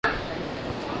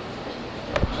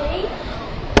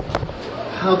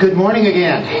Well, good morning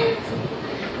again.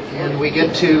 And we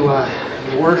get to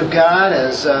the Word of God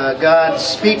as God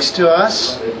speaks to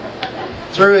us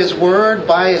through His Word,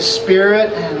 by His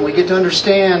Spirit, and we get to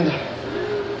understand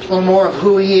a little more of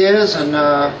who He is and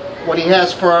what He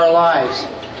has for our lives.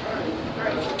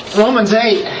 Romans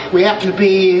 8, we happen to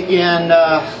be in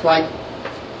like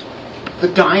the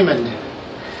diamond,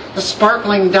 the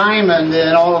sparkling diamond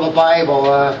in all of the Bible,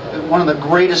 one of the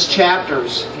greatest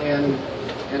chapters in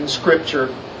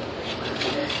Scripture.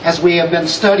 As we have been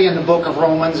studying the book of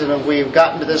Romans and we've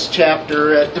gotten to this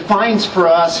chapter, it defines for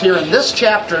us here in this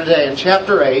chapter today, in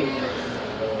chapter 8,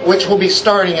 which will be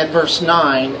starting at verse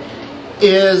 9,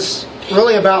 is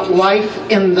really about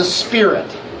life in the Spirit.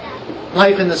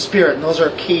 Life in the Spirit. And those are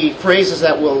key phrases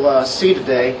that we'll see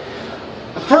today.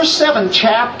 The first 7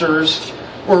 chapters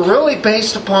were really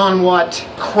based upon what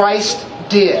Christ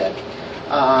did.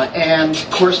 And of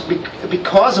course,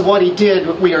 because of what He did,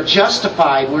 we are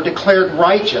justified, we're declared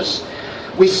righteous.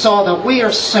 We saw that we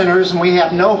are sinners and we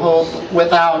have no hope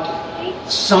without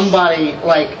somebody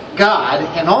like God,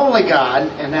 and only God,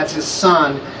 and that's His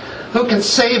Son, who can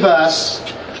save us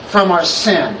from our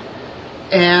sin.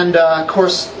 And of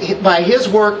course, by His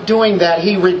work doing that,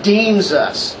 He redeems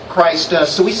us. Christ does.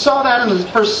 So we saw that in the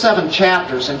first 7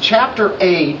 chapters. In chapter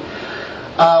 8,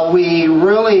 we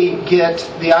really get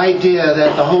the idea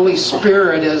that the Holy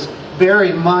Spirit is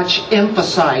very much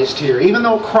emphasized here. Even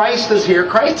though Christ is here,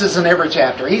 Christ is in every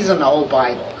chapter. He's in the whole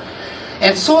Bible.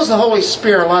 And so is the Holy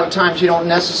Spirit. A lot of times you don't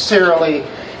necessarily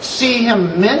see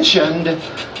Him mentioned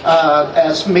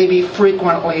as maybe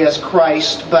frequently as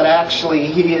Christ, but actually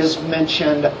He is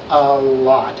mentioned a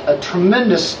lot. A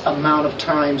tremendous amount of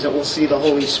times that we'll see the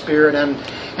Holy Spirit. And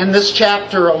in this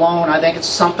chapter alone, I think it's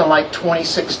something like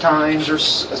 26 times or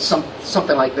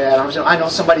something like that. I know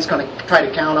somebody's going to try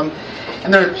to count them,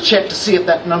 and they're going to check to see if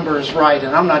that number is right,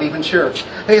 and I'm not even sure. I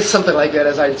think it's something like that,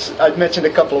 as I mentioned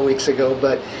a couple of weeks ago.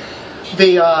 But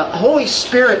the Holy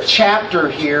Spirit chapter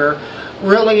here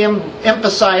really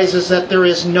emphasizes that there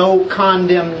is no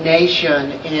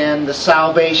condemnation in the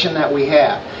salvation that we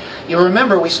have. You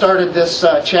remember we started this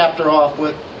chapter off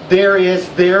with, there is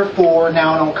therefore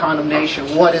now no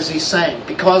condemnation. What is he saying?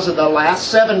 Because of the last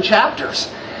 7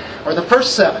 chapters, or the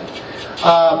first 7,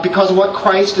 because of what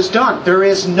Christ has done. There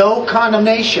is no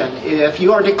condemnation if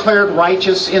you are declared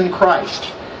righteous in Christ.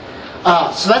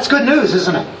 So that's good news,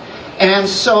 isn't it? And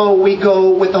so we go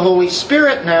with the Holy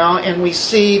Spirit now, and we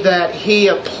see that He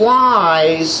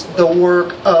applies the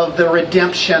work of the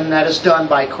redemption that is done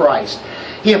by Christ.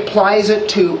 He applies it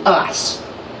to us.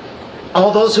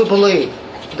 All those who believe.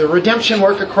 The redemption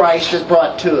work of Christ is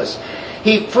brought to us.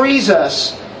 He frees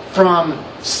us from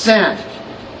sin.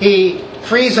 He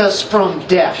frees us from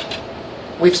death.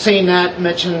 We've seen that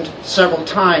mentioned several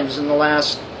times in the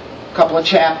last couple of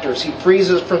chapters. He frees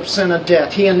us from sin and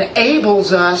death. He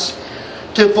enables us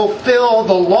to fulfill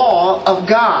the law of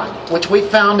God, which we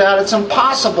found out it's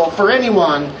impossible for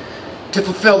anyone to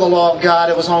fulfill the law of God.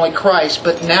 It was only Christ.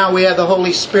 But now we have the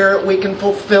Holy Spirit. We can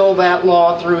fulfill that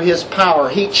law through His power.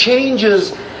 He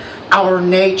changes our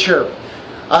nature.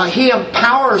 He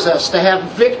empowers us to have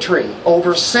victory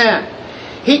over sin.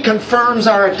 He confirms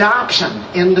our adoption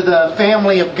into the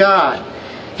family of God.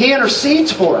 He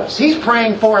intercedes for us. He's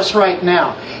praying for us right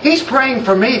now. He's praying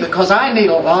for me because I need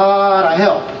a lot of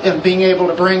help in being able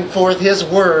to bring forth His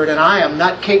Word, and I am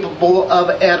not capable of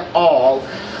it at all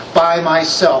by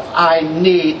myself. I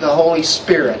need the Holy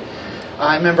Spirit.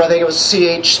 I remember, I think it was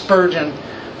C.H. Spurgeon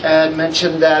had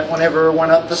mentioned that whenever he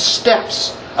went up the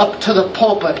steps, up to the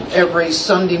pulpit every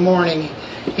Sunday morning,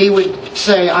 he would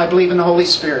say, I believe in the Holy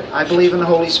Spirit. I believe in the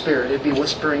Holy Spirit. He'd be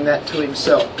whispering that to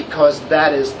himself, because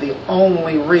that is the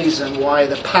only reason why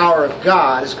the power of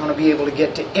God is going to be able to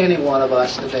get to any one of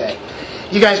us today.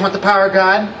 You guys want the power of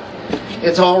God?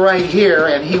 It's all right here,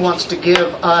 and He wants to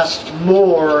give us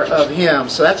more of Him.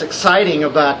 So that's exciting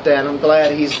about that. I'm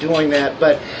glad He's doing that.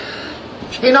 But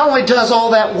He not only does all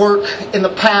that work in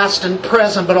the past and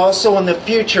present, but also in the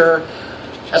future.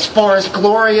 As far as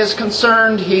glory is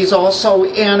concerned, He's also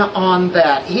in on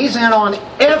that. He's in on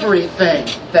everything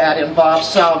that involves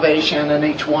salvation in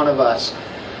each one of us.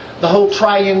 The whole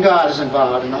triune God is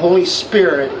involved, and the Holy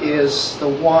Spirit is the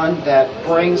one that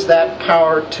brings that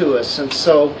power to us. And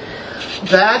so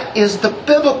that is the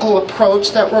biblical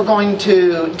approach that we're going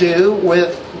to do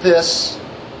with this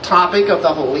topic of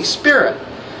the Holy Spirit.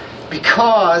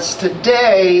 Because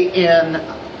today in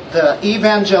the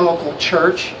evangelical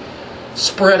church,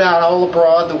 spread out all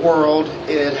abroad the world,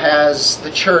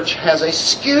 the church has a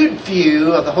skewed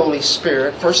view of the Holy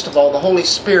Spirit. First of all, the Holy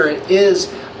Spirit is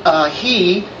a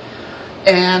He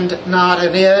and not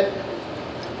an it.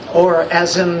 Or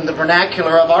as in the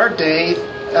vernacular of our day,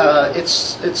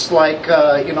 it's like,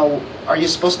 are you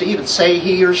supposed to even say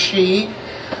he or she?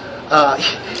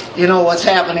 You know what's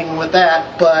happening with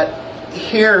that. But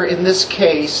here in this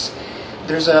case,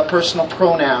 there's a personal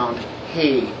pronoun,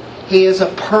 he. He is a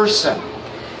person.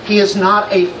 He is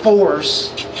not a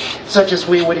force, such as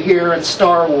we would hear in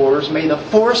Star Wars. May the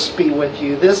Force be with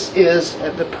you. This is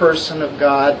the person of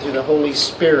God through the Holy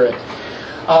Spirit.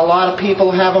 A lot of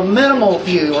people have a minimal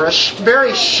view or a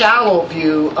very shallow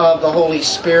view of the Holy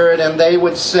Spirit, and they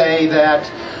would say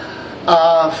that,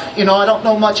 I don't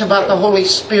know much about the Holy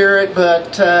Spirit,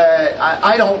 but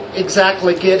I don't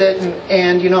exactly get it,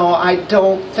 and I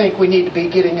don't think we need to be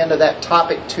getting into that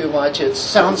topic too much. It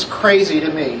sounds crazy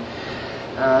to me.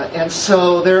 And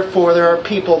so, therefore, there are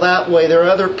people that way. There are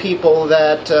other people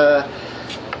that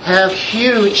have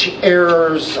huge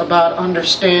errors about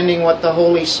understanding what the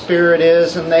Holy Spirit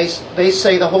is, and they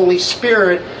say the Holy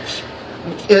Spirit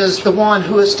is the one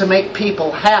who is to make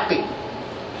people happy.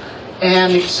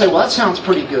 And you say, well, that sounds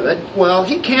pretty good. Well,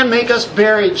 He can make us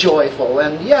very joyful.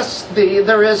 And yes,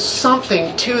 there is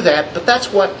something to that, but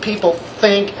that's what people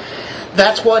think.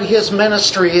 That's what His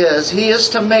ministry is. He is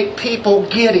to make people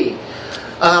giddy.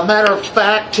 Matter of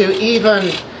fact, to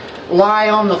even lie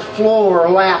on the floor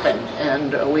laughing.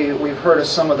 And we've heard of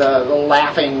some of the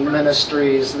laughing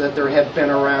ministries that there have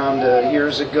been around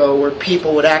years ago, where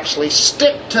people would actually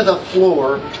stick to the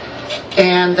floor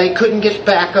and they couldn't get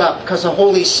back up because the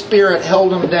Holy Spirit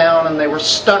held them down and they were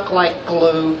stuck like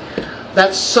glue.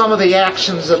 That's some of the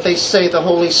actions that they say the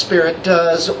Holy Spirit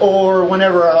does. Or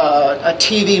whenever a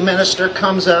TV minister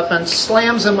comes up and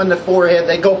slams them in the forehead,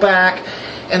 they go back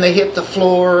and they hit the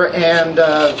floor, and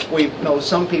we know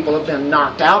some people have been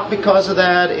knocked out because of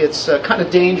that. It's kind of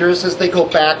dangerous as they go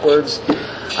backwards.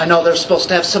 I know they're supposed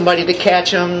to have somebody to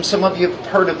catch them. Some of you have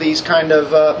heard of these kind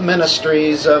of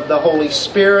ministries of the Holy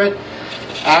Spirit.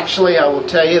 Actually, I will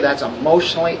tell you, that's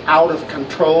emotionally out of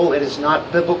control. It is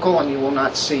not biblical, and you will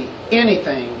not see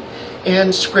anything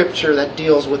in Scripture that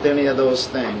deals with any of those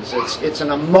things. It's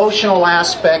an emotional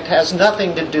aspect, has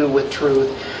nothing to do with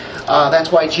truth.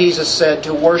 That's why Jesus said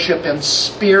to worship in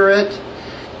spirit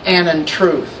and in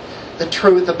truth. The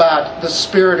truth about the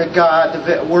Spirit of God,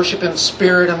 the worship in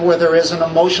spirit, and where there is an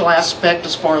emotional aspect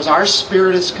as far as our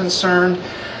spirit is concerned.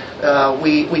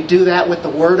 We do that with the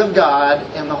Word of God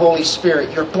and the Holy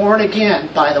Spirit. You're born again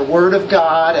by the Word of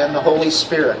God and the Holy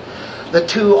Spirit. The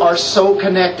two are so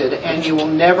connected, and you will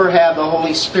never have the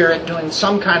Holy Spirit doing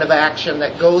some kind of action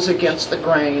that goes against the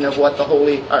grain of what the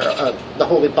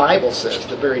Holy Bible says,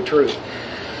 the very truth.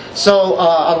 So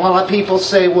a lot of people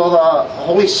say, well, the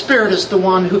Holy Spirit is the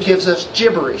one who gives us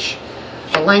gibberish,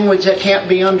 a language that can't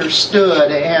be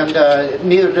understood, and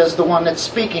neither does the one that's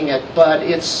speaking it, but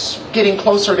it's getting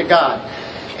closer to God.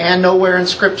 And nowhere in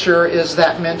Scripture is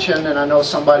that mentioned. And I know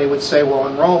somebody would say, well,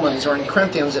 in Romans or in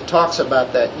Corinthians it talks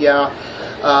about that. Yeah,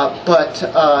 but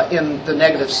in the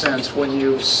negative sense when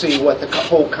you see what the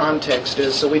whole context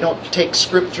is. So we don't take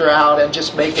Scripture out and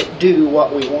just make it do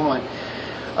what we want.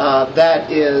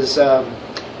 That is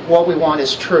what we want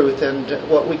is truth. And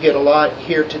what we get a lot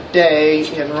here today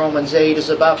in Romans 8 is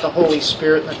about the Holy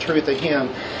Spirit and the truth of Him.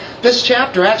 This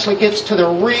chapter actually gets to the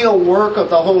real work of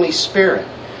the Holy Spirit.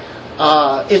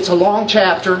 It's a long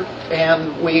chapter,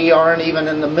 and we aren't even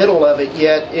in the middle of it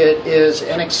yet. It is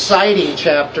an exciting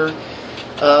chapter.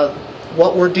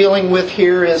 What we're dealing with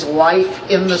here is life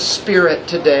in the Spirit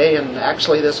today, and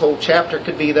actually this whole chapter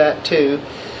could be that too.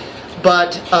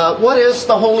 But what is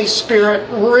the Holy Spirit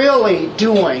really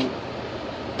doing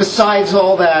besides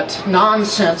all that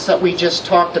nonsense that we just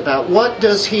talked about? What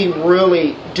does He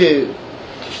really do?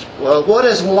 Well, what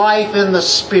is life in the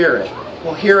Spirit?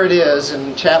 Well, here it is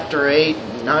in chapter 8,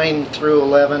 9 through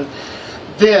 11.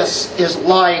 This is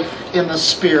life in the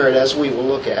Spirit as we will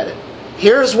look at it.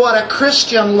 Here's what a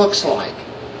Christian looks like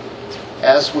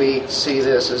as we see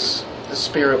this, as the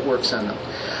Spirit works in them.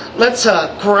 Let's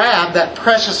grab that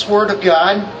precious Word of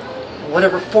God,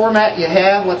 whatever format you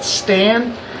have, let's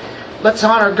stand. Let's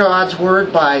honor God's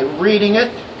Word by reading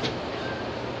it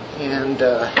and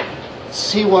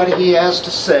see what He has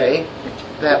to say.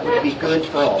 That would be good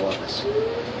for all of us.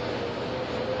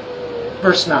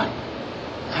 Verse 9.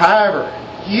 However,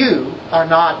 you are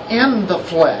not in the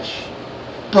flesh,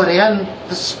 but in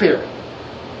the Spirit.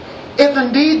 If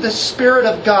indeed the Spirit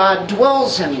of God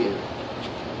dwells in you.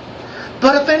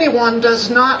 But if anyone does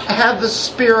not have the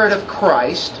Spirit of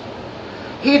Christ,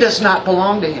 he does not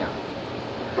belong to Him.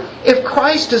 If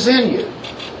Christ is in you,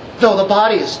 though the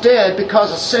body is dead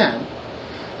because of sin,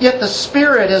 yet the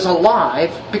Spirit is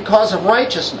alive because of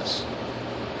righteousness.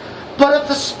 But if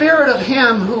the Spirit of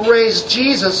Him who raised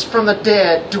Jesus from the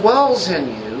dead dwells in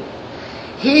you,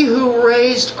 He who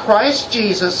raised Christ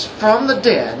Jesus from the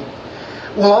dead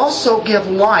will also give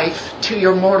life to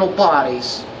your mortal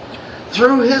bodies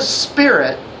through His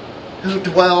Spirit who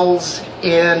dwells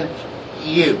in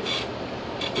you.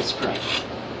 Let's pray.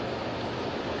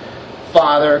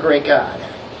 Father, great God,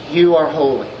 You are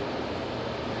holy.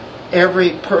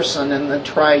 Every person in the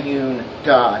triune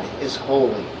God is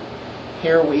holy.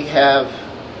 Here we have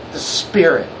the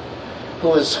Spirit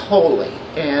who is holy.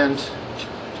 And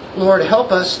Lord,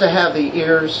 help us to have the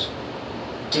ears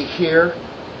to hear,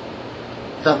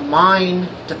 the mind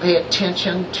to pay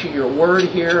attention to Your Word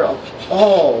here of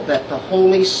all that the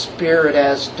Holy Spirit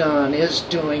has done, is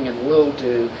doing, and will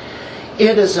do.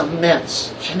 It is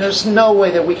immense, and there's no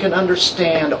way that we can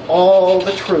understand all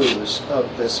the truths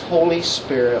of this Holy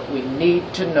Spirit. We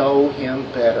need to know Him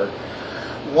better.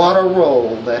 What a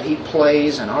role that He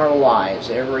plays in our lives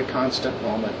every constant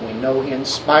moment. We know He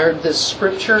inspired this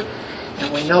Scripture,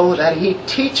 and we know that He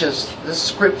teaches this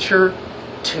Scripture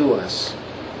to us.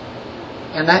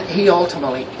 And that He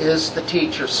ultimately is the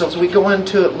teacher. So as we go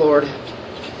into it, Lord,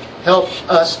 help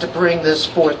us to bring this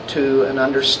forth to an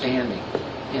understanding.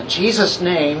 In Jesus'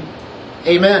 name,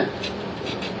 amen.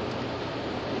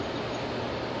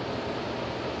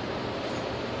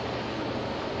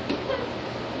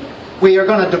 We are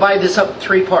going to divide this up in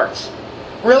 3 parts.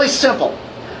 Really simple.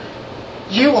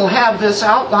 You will have this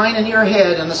outline in your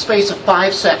head in the space of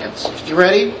 5 seconds. You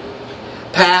ready?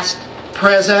 Past,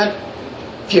 present,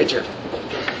 future.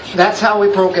 That's how we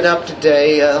broke it up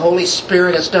today. The Holy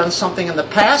Spirit has done something in the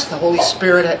past. The Holy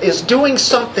Spirit is doing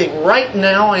something right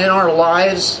now in our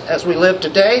lives as we live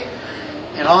today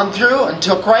and on through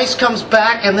until Christ comes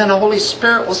back, and then the Holy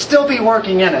Spirit will still be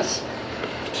working in us.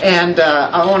 And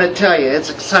I want to tell you, it's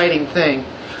an exciting thing.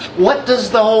 What does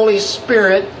the Holy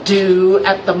Spirit do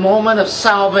at the moment of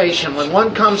salvation when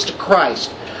one comes to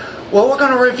Christ? Well, we're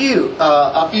going to review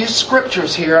a few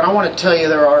scriptures here, and I want to tell you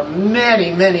there are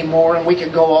many, many more, and we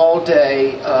could go all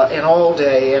day, and all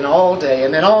day, and all day,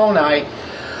 and then all night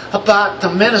about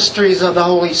the ministries of the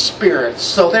Holy Spirit.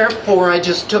 So therefore, I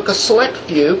just took a select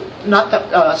few. Not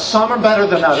that some are better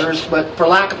than others, but for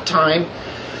lack of time,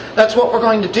 that's what we're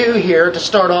going to do here to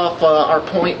start off our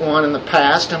point 1 in the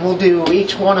past, and we'll do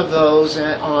each one of those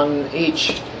on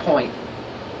each point.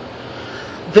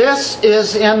 This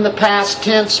is in the past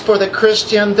tense for the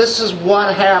Christian. This is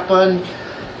what happened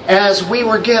as we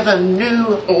were given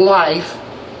new life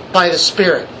by the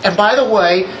Spirit. And by the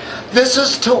way, this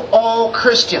is to all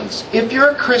Christians. If you're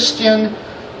a Christian,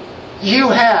 you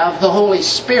have the Holy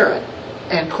Spirit.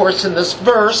 And of course in this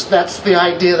verse, that's the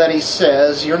idea that he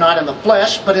says, you're not in the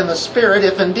flesh, but in the Spirit,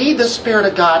 if indeed the Spirit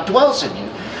of God dwells in you.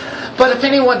 But if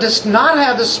anyone does not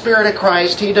have the Spirit of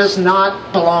Christ, he does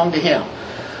not belong to Him.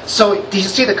 So, do you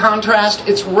see the contrast?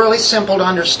 It's really simple to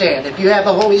understand. If you have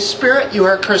the Holy Spirit, you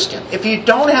are a Christian. If you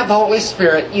don't have the Holy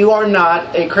Spirit, you are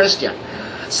not a Christian.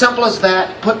 Simple as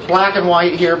that. Put black and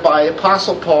white here by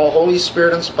Apostle Paul, Holy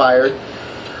Spirit inspired.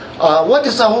 What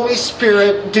does the Holy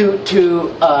Spirit do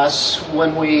to us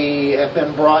when we have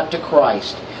been brought to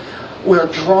Christ? We're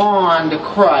drawn to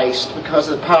Christ because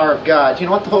of the power of God. You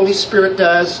know what the Holy Spirit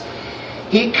does?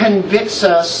 He convicts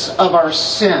us of our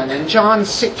sin. In John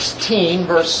 16,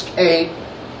 verse 8,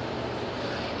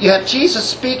 you have Jesus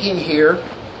speaking here.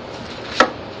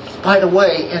 By the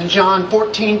way, in John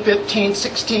 14, 15,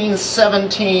 16,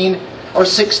 17, or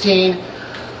 16,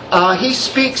 he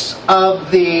speaks of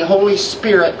the Holy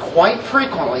Spirit quite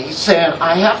frequently. He's saying,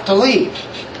 I have to leave,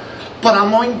 but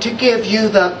I'm going to give you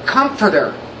the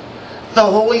Comforter, the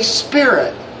Holy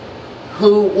Spirit,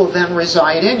 who will then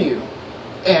reside in you.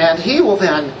 And He will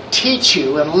then teach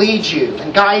you and lead you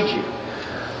and guide you.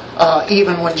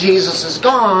 Even when Jesus is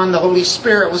gone, the Holy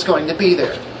Spirit was going to be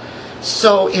there.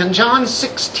 So in John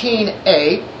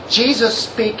 16:8, Jesus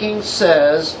speaking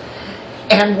says,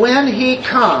 and when He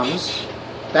comes,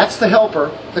 that's the Helper,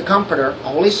 the Comforter, the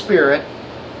Holy Spirit,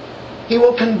 He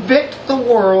will convict the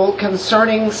world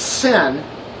concerning sin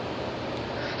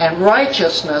and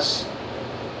righteousness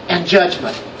and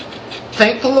judgment.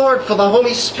 Thank the Lord for the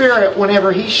Holy Spirit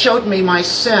whenever He showed me my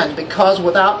sin, because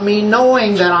without me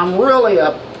knowing that I'm really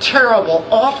a terrible,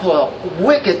 awful,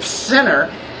 wicked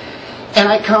sinner, and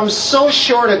I come so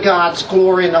short of God's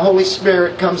glory, and the Holy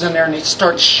Spirit comes in there and He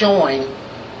starts showing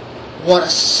what a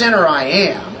sinner I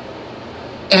am.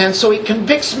 And so He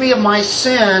convicts me of my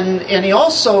sin, and He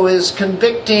also is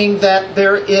convicting that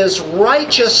there is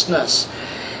righteousness.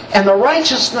 And the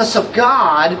righteousness of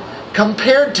God,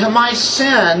 compared to my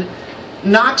sin,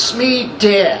 knocks me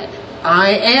dead. I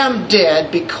am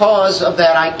dead because of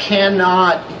that. I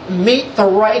cannot meet the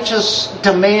righteous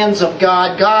demands of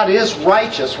God. God is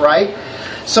righteous, right?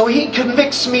 So He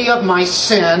convicts me of my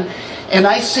sin, and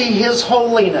I see His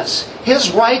holiness,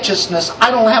 His righteousness.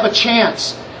 I don't have a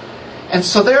chance. And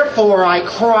so therefore I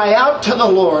cry out to the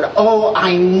Lord, oh,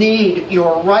 I need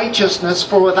your righteousness,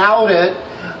 for without it,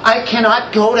 I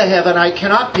cannot go to heaven. I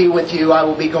cannot be with you. I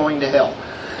will be going to hell.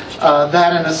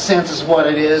 That in a sense is what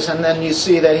it is. And then you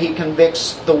see that He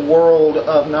convicts the world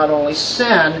of not only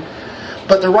sin,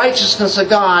 but the righteousness of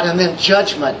God, and then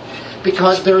judgment.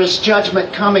 Because there is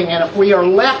judgment coming, and if we are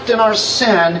left in our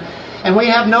sin and we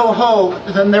have no hope,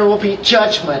 then there will be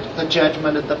judgment. The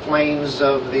judgment of the flames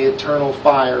of the eternal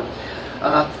fire.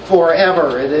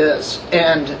 Forever it is.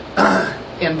 And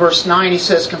in verse 9 he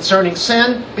says, concerning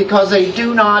sin, because they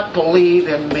do not believe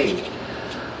in me.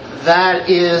 That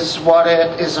is what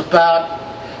it is about.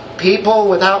 People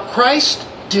without Christ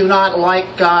do not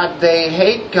like God. They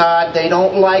hate God. They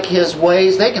don't like His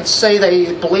ways. They can say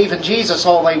they believe in Jesus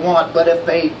all they want, but if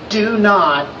they do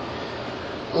not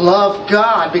love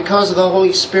God because of the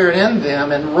Holy Spirit in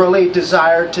them and really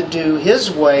desire to do His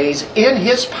ways in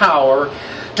His power,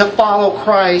 to follow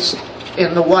Christ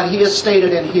in what He has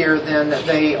stated in here, then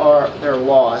they're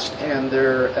lost, and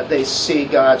they see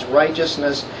God's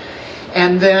righteousness,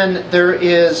 and then there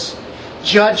is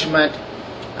judgment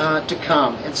to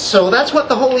come. And so that's what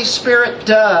the Holy Spirit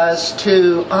does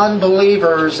to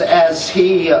unbelievers as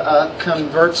He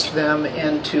converts them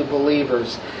into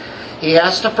believers. He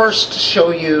has to first show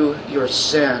you your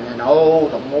sin. And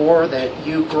the more that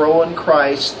you grow in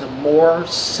Christ, the more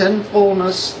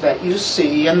sinfulness that you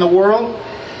see in the world,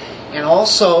 and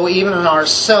also even in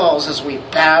ourselves as we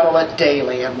battle it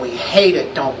daily. And we hate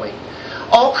it, don't we?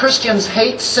 All Christians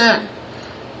hate sin.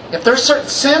 If there's certain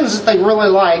sins that they really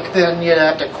like, then you'd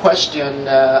have to question,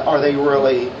 are they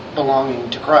really belonging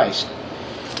to Christ?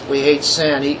 We hate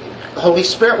sin. The Holy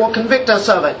Spirit will convict us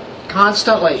of it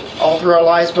constantly, all through our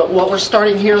lives. But what we're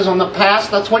starting here is on the past.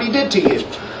 That's what He did to you.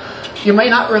 You may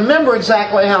not remember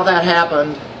exactly how that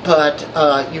happened,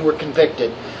 but you were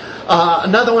convicted.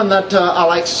 Another one that I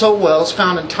like so well is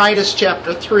found in Titus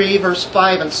chapter 3, verse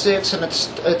 5 and 6, and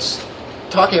it's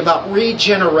talking about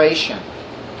regeneration.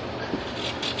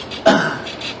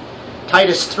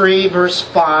 Titus 3, verse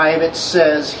 5, it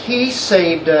says, He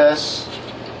saved us,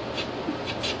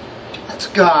 that's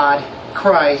God,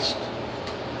 Christ,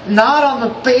 not on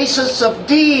the basis of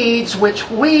deeds which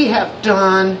we have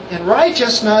done in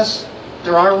righteousness.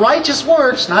 There are righteous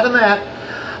works, not in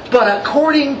that, but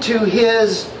according to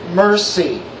His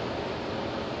mercy.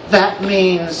 That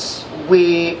means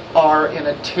we are in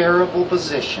a terrible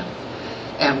position,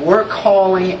 and we're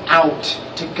calling out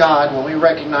to God when we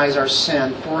recognize our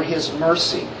sin for His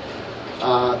mercy.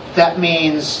 That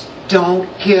means don't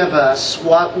give us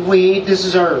what we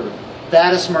deserve.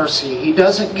 That is mercy. He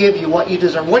doesn't give you what you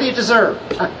deserve. What do you deserve?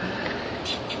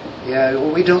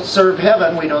 We don't deserve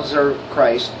heaven. We don't deserve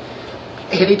Christ.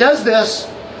 And He does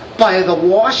this by the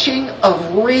washing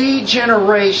of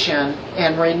regeneration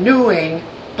and renewing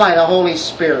by the Holy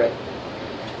Spirit.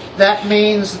 That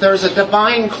means there's a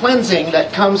divine cleansing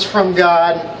that comes from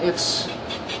God. It's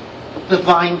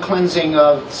divine cleansing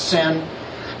of sin.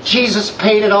 Jesus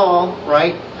paid it all,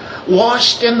 right?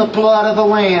 Washed in the blood of the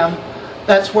Lamb.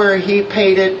 That's where He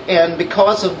paid it, and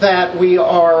because of that we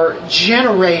are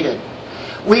generated.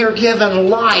 We are given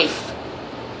life.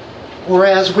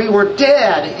 Whereas we were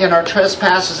dead in our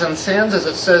trespasses and sins, as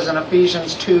it says in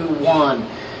Ephesians 2:1.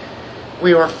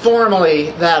 We were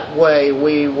formerly that way.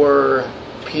 We were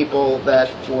people that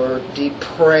were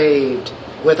depraved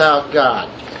without God.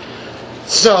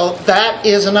 So that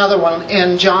is another one.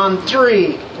 In John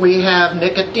 3, we have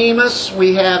Nicodemus,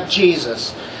 we have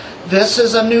Jesus. This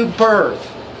is a new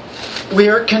birth. We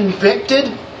are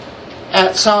convicted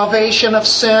at salvation of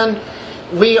sin.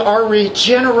 We are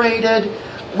regenerated.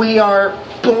 We are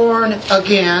born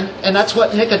again. And that's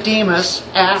what Nicodemus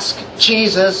asked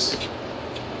Jesus.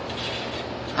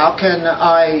 How can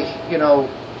I,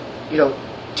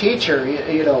 teacher,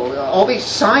 all these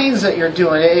signs that you're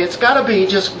doing, it's got to be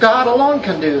just God alone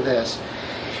can do this.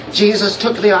 Jesus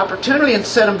took the opportunity and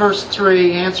said in verse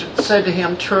 3, said to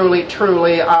him, Truly,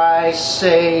 truly, I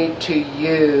say to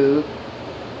you,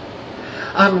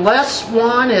 unless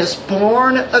one is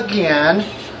born again,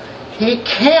 he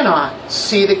cannot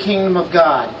see the kingdom of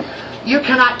God. You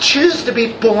cannot choose to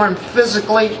be born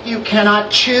physically. You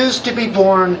cannot choose to be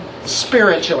born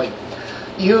spiritually.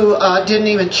 You didn't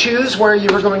even choose where you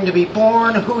were going to be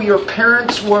born, who your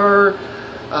parents were,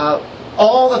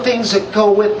 All the things that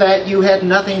go with that, you had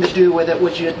nothing to do with it.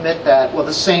 Would you admit that? Well,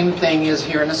 the same thing is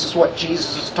here, and this is what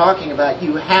Jesus is talking about.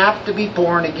 You have to be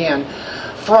born again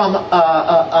from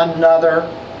another.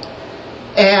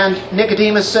 And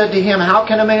Nicodemus said to him, how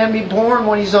can a man be born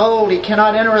when he's old? He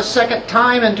cannot enter a second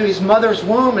time into his mother's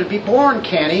womb and be born,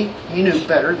 can he? He knew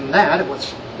better than that. It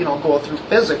was, go through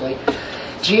physically.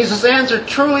 Jesus answered,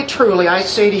 truly, truly, I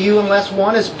say to you, unless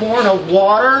one is born of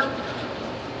water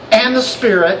and the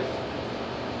Spirit,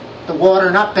 the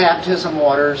water, not baptism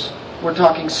waters. We're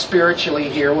talking spiritually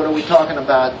here. What are we talking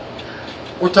about?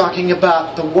 We're talking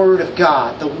about the Word of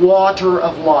God, the water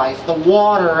of life, the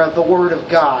water of the Word of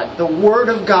God, the Word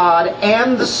of God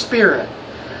and the Spirit.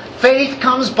 Faith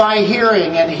comes by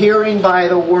hearing, and hearing by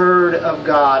the Word of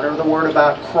God, or the Word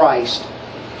about Christ.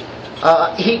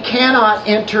 He cannot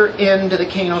enter into the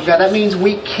kingdom of God. That means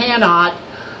we cannot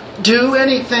do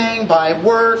anything by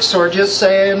works or just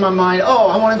say in my mind, oh,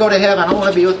 I want to go to heaven, I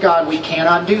want to be with God. We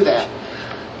cannot do that.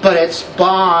 But it's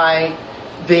by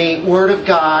the Word of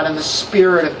God and the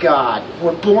Spirit of God.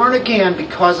 We're born again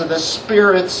because of the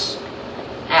Spirit's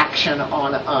action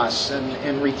on us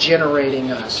and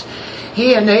regenerating us.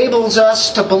 He enables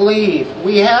us to believe.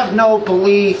 We have no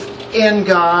belief in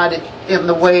God in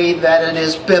the way that it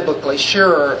is biblically.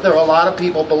 Sure, there are a lot of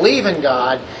people believe in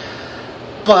God,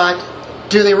 but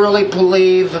do they really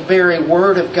believe the very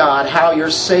Word of God, how you're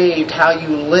saved, how you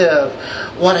live,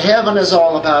 what heaven is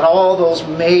all about, all those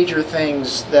major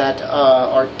things that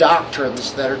are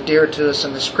doctrines that are dear to us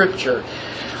in the Scripture?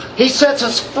 He sets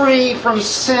us free from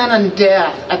sin and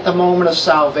death at the moment of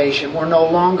salvation. We're no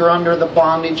longer under the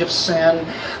bondage of sin,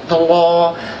 the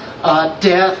law,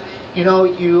 death.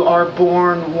 You are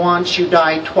born once, you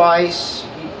die twice.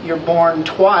 You're born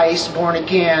twice, born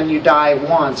again, you die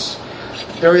once.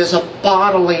 There is a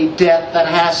bodily death that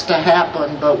has to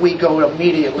happen, but we go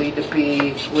immediately to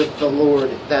be with the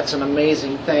Lord. That's an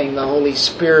amazing thing. The Holy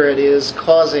Spirit is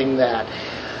causing that.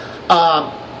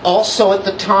 Also, at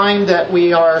the time that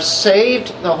we are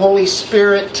saved, the Holy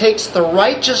Spirit takes the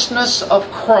righteousness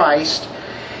of Christ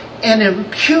and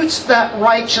imputes that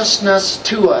righteousness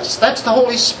to us. That's the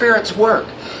Holy Spirit's work.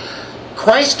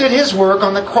 Christ did His work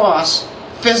on the cross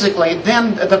physically,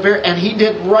 and He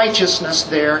did righteousness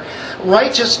there.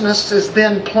 Righteousness is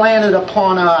then planted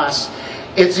upon us.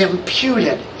 It's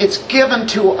imputed. It's given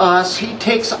to us. He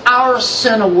takes our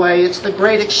sin away. It's the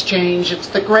great exchange. It's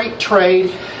the great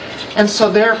trade. And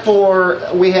so therefore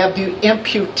we have the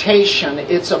imputation.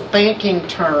 It's a banking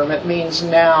term. It means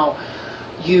now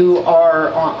you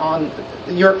are on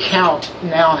your account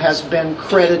now has been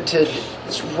credited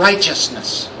as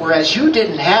righteousness. Whereas you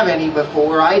didn't have any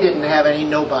before, I didn't have any,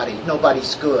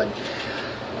 nobody's good.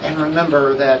 And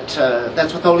remember that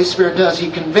that's what the Holy Spirit does.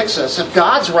 He convicts us of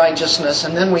God's righteousness,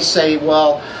 and then we say,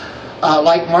 well,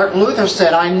 like Martin Luther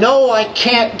said, I know I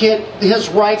can't get His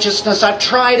righteousness. I've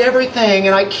tried everything,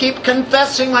 and I keep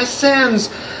confessing my sins.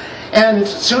 And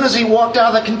as soon as he walked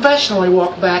out of the confessional, he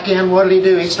walked back in. What did he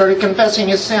do? He started confessing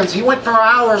his sins. He went for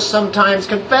hours sometimes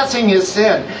confessing his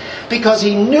sin because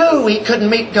he knew he couldn't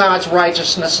meet God's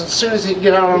righteousness. And as soon as he'd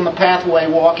get out on the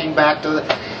pathway walking back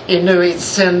he knew he'd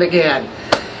sinned again.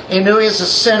 He knew he was a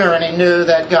sinner, and he knew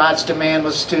that God's demand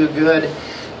was too good.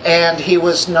 And he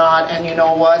was not. And you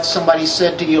know what? Somebody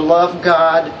said, do you love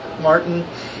God, Martin?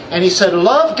 And he said,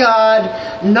 love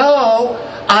God? No,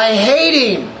 I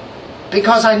hate Him.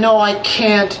 Because I know I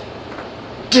can't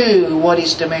do what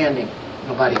He's demanding.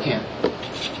 Nobody can.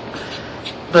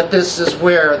 But this is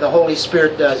where the Holy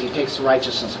Spirit does. He takes the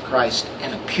righteousness of Christ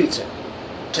and imputes it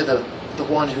to the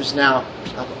one who's now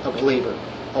a believer.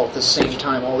 All at the same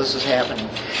time, all this is happening.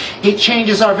 He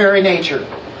changes our very nature.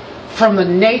 From the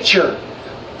nature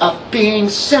of being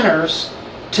sinners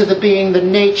to being the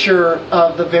nature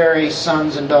of the very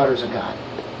sons and daughters of God.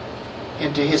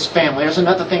 Into His family. There's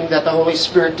another thing that the Holy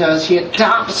Spirit does. He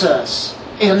adopts us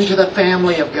into the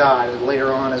family of God.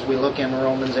 Later on, as we look in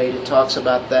Romans 8, it talks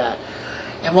about that.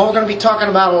 And what we're going to be talking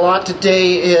about a lot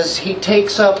today is He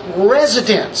takes up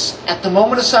residence at the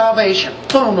moment of salvation.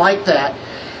 Boom, like that.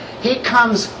 He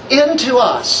comes into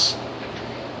us,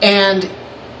 and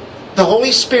the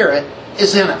Holy Spirit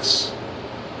is in us.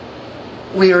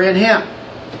 We are in Him.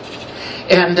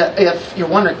 And if you're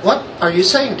wondering, what are you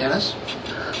saying, Dennis?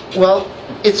 Well,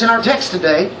 it's in our text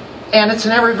today, and it's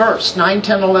in every verse, 9,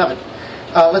 10, 11.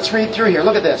 Let's read through here.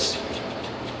 Look at this.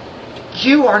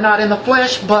 You are not in the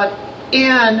flesh, but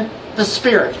in the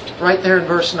Spirit. Right there in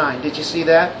verse 9. Did you see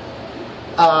that?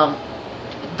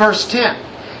 Verse 10.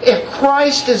 If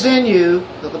Christ is in you,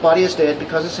 the body is dead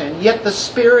because of sin, yet the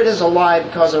Spirit is alive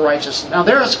because of righteousness. Now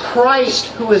there is Christ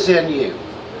who is in you.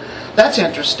 That's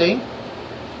interesting.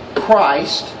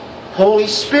 Christ Holy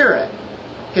Spirit.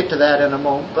 Get to that in a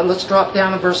moment, but let's drop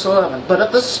down to verse 11. But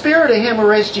if the Spirit of Him who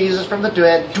raised Jesus from the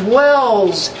dead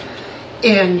dwells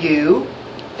in you,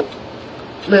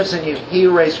 lives in you, He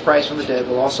who raised Christ from the dead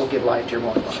will also give life to your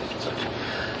mortal bodies.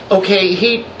 Okay,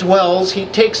 He dwells, He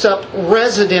takes up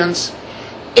residence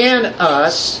in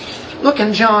us. Look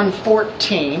in John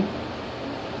 14.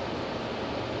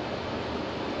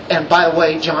 And by the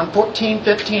way, John 14,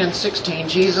 15, and 16,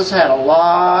 Jesus had a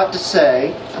lot to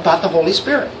say about the Holy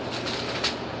Spirit.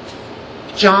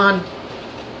 John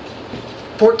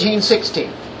 14, 16.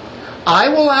 I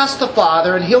will ask the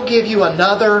Father, and He'll give you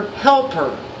another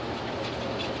helper,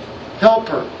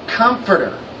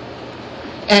 comforter,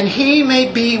 and He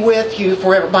may be with you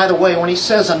forever. By the way, when He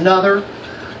says another,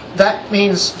 that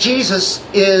means Jesus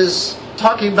is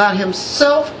talking about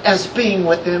Himself as being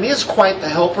with them. He is quite the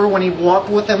helper when He walked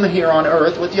with them here on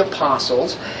earth with the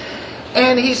apostles.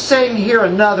 And He's saying here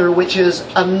another, which is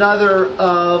another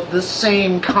of the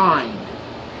same kind.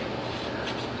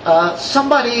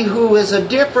 Somebody who is a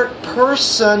different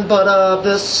person but of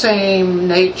the same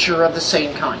nature, of the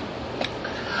same kind.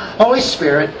 Holy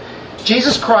Spirit,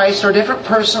 Jesus Christ are different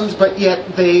persons, but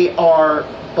yet they are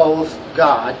both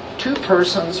God. Two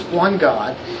persons, one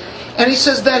God. And He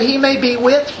says that He may be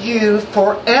with you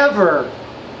forever.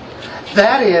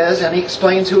 That is, and He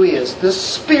explains who He is, the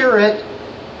Spirit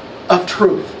of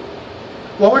truth.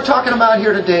 What we're talking about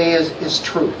here today is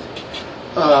truth.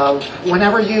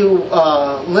 Whenever you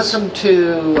listen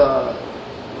to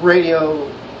radio,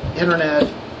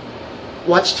 internet,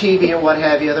 watch TV or what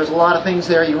have you, there's a lot of things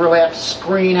there you really have to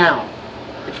screen out.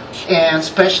 And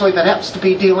especially if it happens to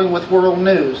be dealing with world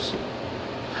news.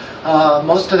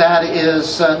 Most of that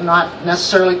is not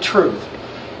necessarily truth.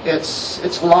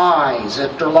 It's lies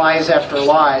after lies after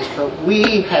lies. But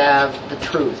we have the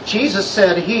truth. Jesus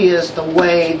said He is the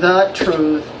way, the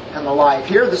truth, and the life.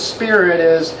 Here the Spirit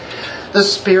is the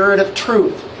Spirit of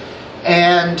truth.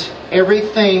 And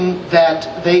everything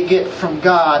that they get from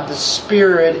God, the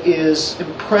Spirit is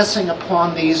impressing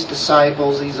upon these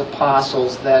disciples, these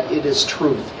apostles, that it is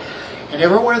truth. And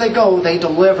everywhere they go, they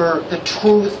deliver the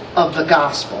truth of the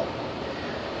gospel.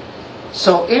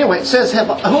 So anyway, it says,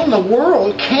 whom the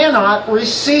world cannot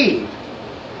receive,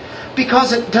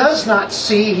 because it does not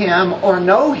see Him or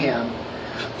know Him.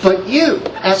 But you,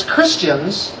 as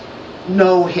Christians,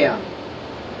 know Him,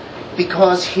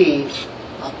 because He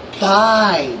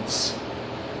abides,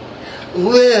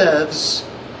 lives,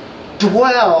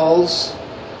 dwells,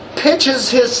 pitches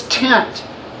His tent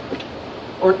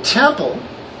or temple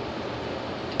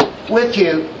with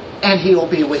you, and He will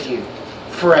be with you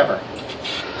forever.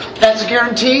 That's a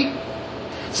guarantee.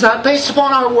 It's not based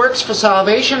upon our works for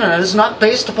salvation, and it is not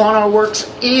based upon our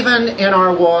works even in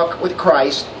our walk with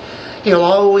Christ. He'll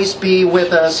always be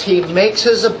with us. He makes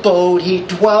His abode. He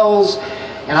dwells.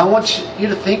 And I want you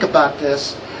to think about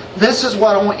this. This is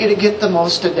what I want you to get the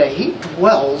most today. He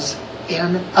dwells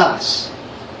in us.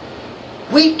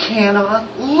 We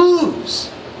cannot lose.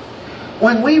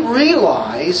 When we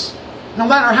realize, no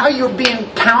matter how you're being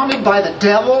pounded by the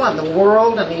devil and the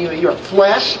world and your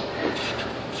flesh,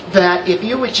 that if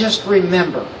you would just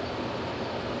remember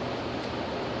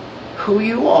who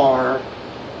you are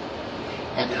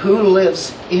and who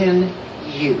lives in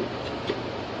you.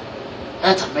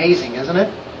 That's amazing, isn't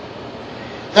it?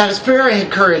 That is very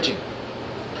encouraging.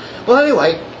 Well,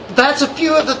 anyway, that's a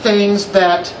few of the things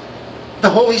that the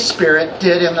Holy Spirit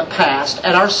did in the past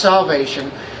at our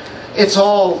salvation. It's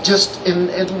all just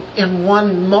in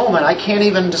one moment. I can't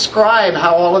even describe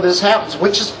how all of this happens,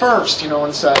 which is first,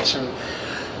 and such.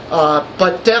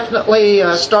 But definitely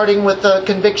starting with the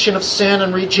conviction of sin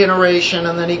and regeneration,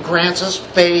 and then He grants us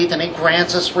faith, and He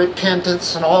grants us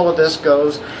repentance, and all of this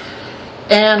goes.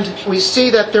 And we see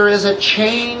that there is a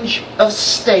change of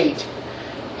state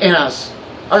in us.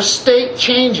 Our state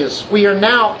changes. We are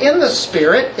now in the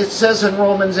Spirit. It says in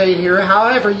Romans 8 here,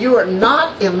 however, you are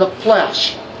not in the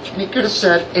flesh. And he could have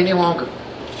said any longer.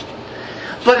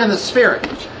 But in the Spirit.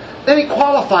 Then he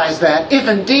qualifies that. If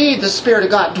indeed the Spirit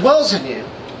of God dwells in you,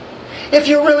 if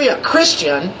you're really a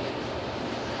Christian,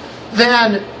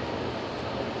 then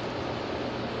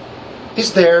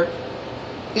He's there.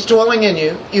 He's dwelling in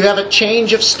you. You have a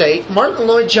change of state. Martin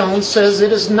Lloyd-Jones says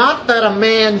it is not that a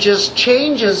man just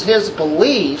changes his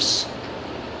beliefs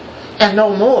and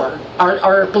no more.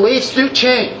 Our beliefs do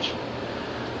change.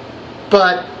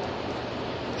 But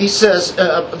he says,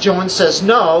 Jones says,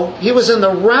 no, he was in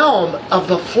the realm of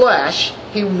the flesh.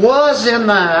 He was in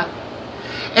that.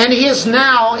 And he is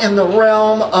now in the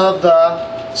realm of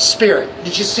the Spirit.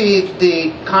 Did you see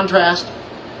the contrast?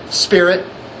 Spirit,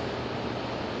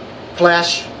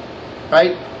 flesh,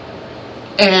 right?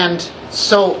 And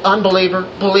So, unbeliever,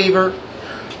 believer,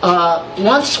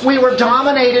 once we were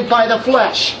dominated by the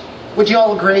flesh. Would you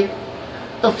all agree?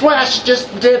 The flesh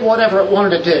just did whatever it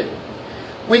wanted to do.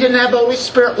 We didn't have the Holy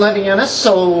Spirit living in us,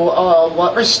 so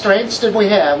what restraints did we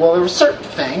have? Well, there were certain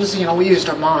things. We used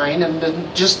our mind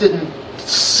and just didn't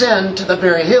sin to the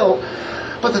very hilt.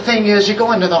 But the thing is, you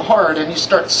go into the heart and you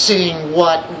start seeing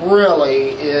what really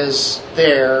is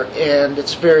there, and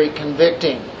it's very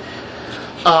convicting.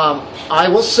 I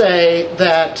will say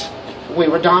that we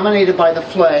were dominated by the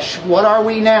flesh. What are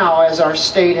we now as our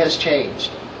state has changed?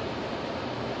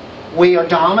 We are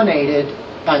dominated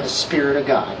by the Spirit of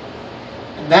God.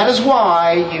 And that is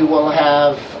why you will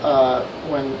have,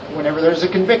 whenever there's a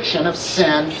conviction of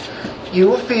sin, you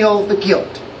will feel the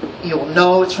guilt. You'll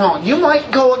know it's wrong. You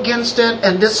might go against it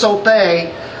and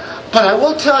disobey, but I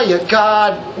will tell you,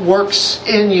 God works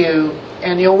in you,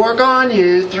 and He'll work on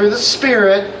you through the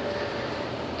Spirit,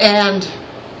 and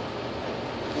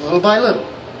little by little.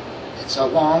 It's a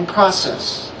long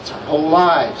process. It's our whole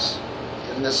lives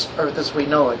in this earth as we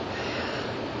know it.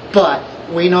 But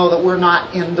we know that we're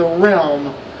not in the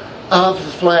realm of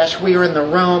the flesh. We are in the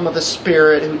realm of the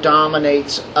Spirit who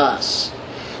dominates us.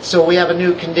 So we have a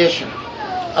new condition.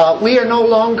 We are no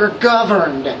longer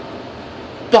governed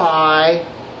by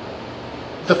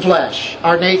the flesh.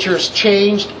 Our nature has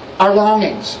changed. Our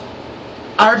longings,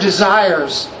 our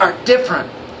desires are different.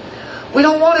 We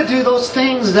don't want to do those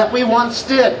things that we once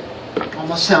did.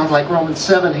 Almost sounds like Romans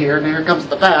 7 here, and here comes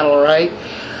the battle, right?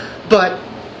 But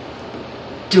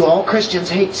do all Christians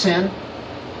hate sin?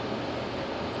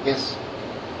 Yes.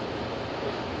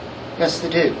 Yes, they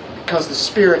do. Because the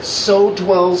Spirit so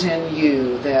dwells in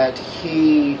you that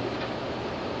He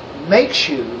makes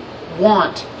you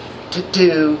want to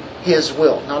do His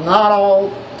will. Now, not all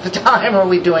the time are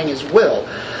we doing His will,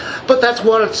 but that's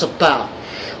what it's about.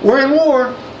 We're in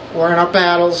war. We're in our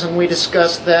battles, and we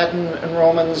discussed that in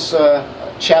Romans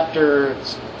chapter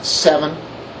 7.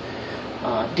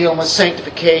 Dealing with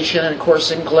sanctification, and of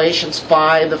course in Galatians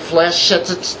 5, the flesh sets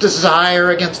its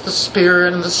desire against the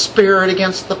Spirit, and the Spirit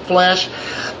against the flesh.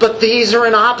 But these are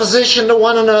in opposition to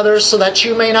one another, so that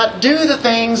you may not do the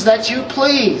things that you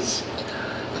please.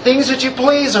 The things that you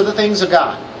please are the things of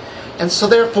God. And so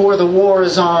therefore the war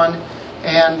is on,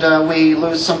 and we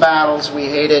lose some battles, we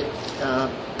hate it.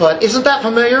 But isn't that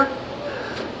familiar?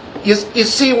 You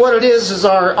see, what it is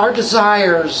our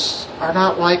desires are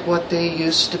not like what they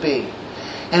used to be.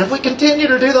 And if we continue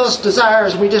to do those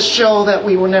desires, we just show that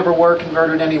we were never were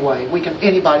converted anyway.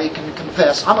 Anybody can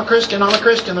confess, I'm a Christian.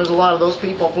 There's a lot of those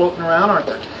people floating around, aren't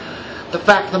there? The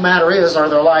fact of the matter is, are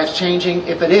their lives changing?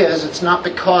 If it is, it's not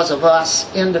because of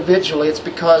us individually. It's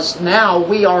because now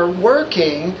we are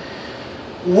working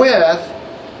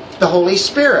with the Holy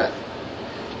Spirit.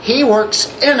 He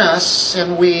works in us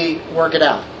and we work it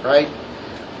out, right?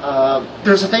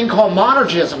 There's a thing called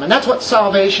monergism, and that's what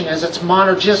salvation is. It's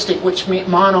monergistic, which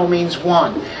mono means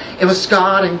one. It was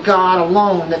God and God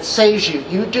alone that saves you.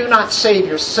 You do not save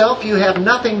yourself. You have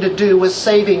nothing to do with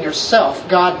saving yourself.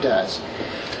 God does.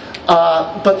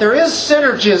 But there is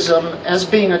synergism as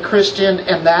being a Christian,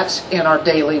 and that's in our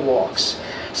daily walks.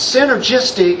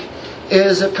 Synergistic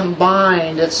is a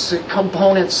combined. It's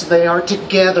components. They are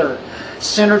together.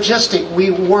 Synergistic,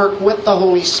 we work with the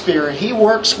Holy Spirit. He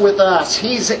works with us.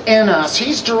 He's in us.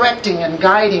 He's directing and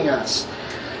guiding us.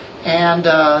 And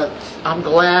I'm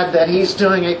glad that He's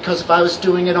doing it, because if I was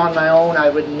doing it on my own, I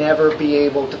would never be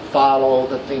able to follow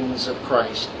the things of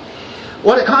Christ.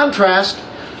 What a contrast.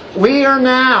 We are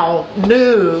now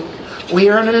new. We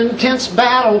are in an intense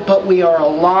battle, but we are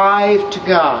alive to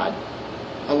God.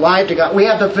 Alive to God. We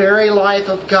have the very life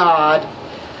of God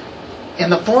in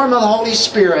the form of the Holy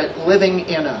Spirit living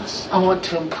in us. I want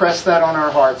to impress that on our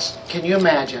hearts. Can you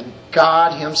imagine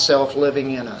God Himself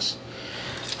living in us?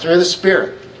 Through the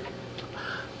Spirit.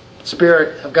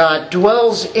 Spirit of God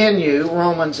dwells in you,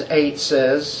 Romans 8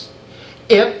 says.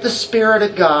 If the Spirit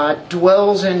of God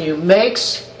dwells in you,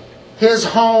 makes His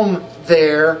home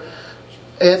there,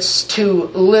 it's to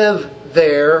live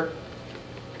there,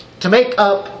 to make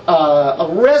up a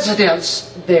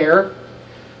residence there.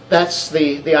 That's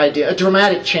the idea. A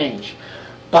dramatic change.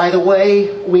 By the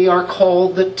way, we are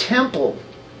called the temple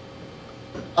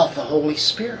of the Holy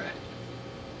Spirit.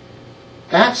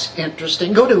 That's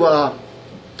interesting. Go to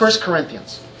 1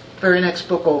 Corinthians. Very next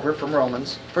book over from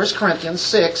Romans. 1 Corinthians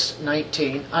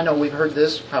 6:19. I know we've heard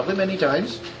this probably many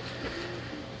times.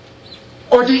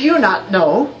 Or do you not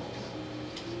know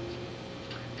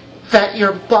that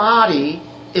your body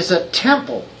is a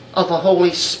temple of the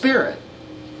Holy Spirit,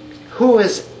 who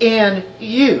is in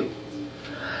you,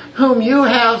 whom you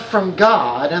have from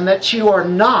God, and that you are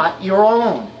not your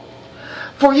own?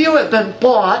 For you have been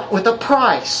bought with a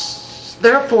price.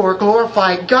 Therefore,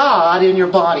 glorify God in your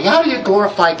body. How do you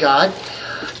glorify God?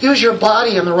 Use your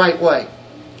body in the right way.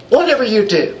 Whatever you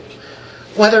do,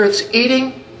 whether it's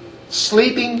eating,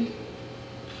 sleeping,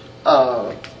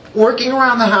 working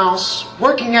around the house,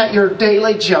 working at your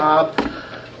daily job,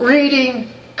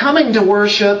 reading, coming to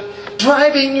worship,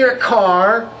 driving your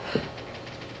car,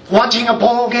 watching a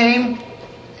ball game.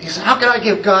 He said, how can I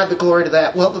give God the glory to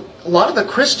that? Well, a lot of the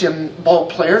Christian ball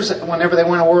players, whenever they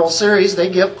win a World Series, they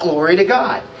give glory to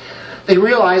God. They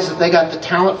realize that they got the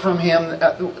talent from Him.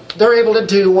 They're able to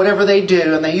do whatever they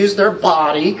do, and they use their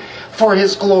body for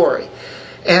His glory.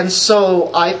 And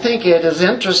so I think it is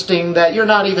interesting that you're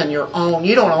not even your own.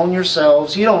 You don't own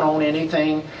yourselves. You don't own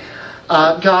anything.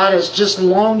 God has just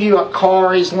loaned you a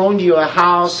car. He's loaned you a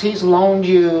house. He's loaned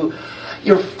you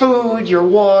your food, your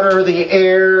water, the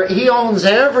air. He owns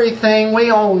everything. We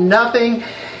own nothing.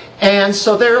 And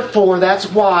so therefore, that's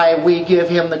why we give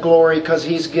Him the glory, because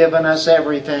He's given us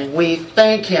everything. We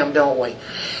thank Him, don't we?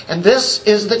 And this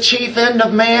is the chief end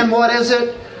of man. What is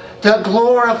it? To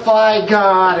glorify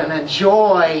God and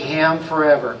enjoy Him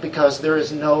forever, because there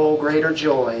is no greater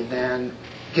joy than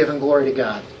giving glory to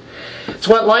God. It's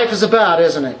what life is about,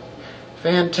 isn't it?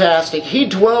 Fantastic. He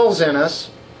dwells in us.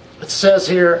 It says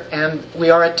here, and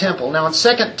we are a temple. Now in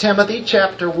 2 Timothy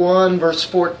chapter 1, verse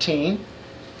 14.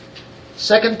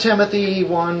 2 Timothy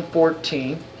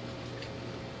 1:14.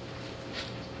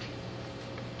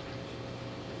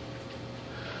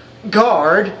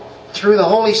 Guard through the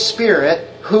Holy Spirit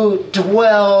who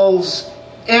dwells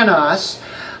in us,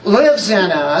 lives in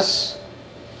us,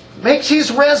 makes His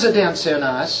residence in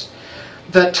us,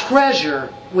 the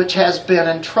treasure which has been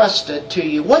entrusted to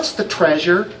you. What's the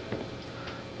treasure?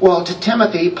 Well, to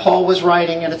Timothy, Paul was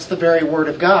writing, and it's the very Word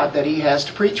of God that he has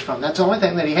to preach from. That's the only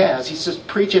thing that he has. He says,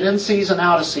 preach it in season,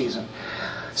 out of season.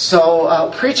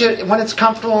 So, preach it when it's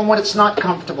comfortable and when it's not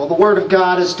comfortable. The Word of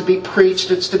God is to be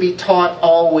preached. It's to be taught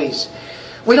always.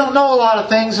 We don't know a lot of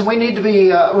things, and we need to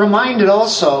be reminded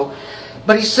also.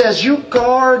 But he says, you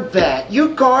guard that. You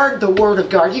guard the Word of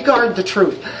God. You guard the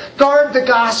truth. Guard the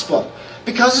gospel,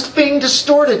 because it's being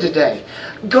distorted today.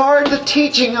 Guard the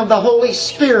teaching of the Holy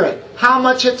Spirit, how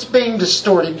much it's being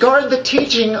distorted. Guard the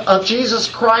teaching of Jesus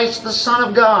Christ, the Son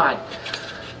of God.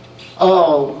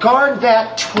 Oh, guard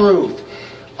that truth.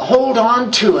 Hold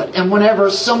on to it. And whenever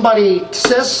somebody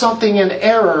says something in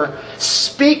error,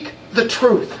 speak the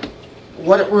truth.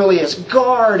 What it really is.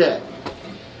 Guard it.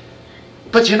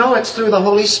 But you know, it's through the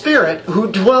Holy Spirit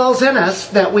who dwells in us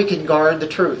that we can guard the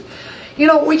truth. You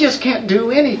know, we just can't do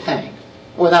anything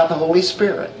without the Holy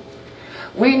Spirit.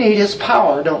 We need His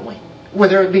power, don't we?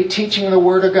 Whether it be teaching the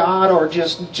Word of God or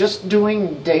just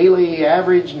doing daily,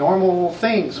 average, normal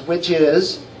things, which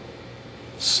is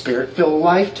Spirit-filled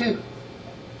life too.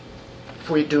 If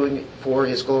we're doing it for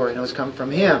His glory, and it's come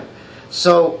from Him.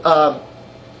 So,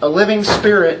 a living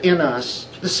Spirit in us.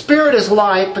 The Spirit is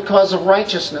life because of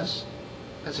righteousness,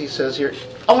 as he says here.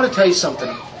 I want to tell you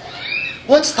something.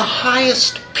 What's the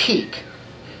highest peak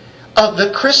of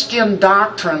the Christian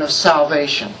doctrine of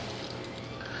salvation?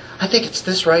 I think it's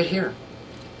this right here.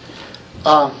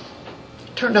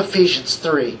 Turn to Ephesians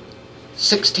 3,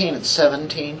 16 and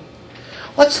 17.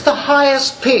 What's the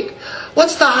highest peak?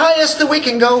 What's the highest that we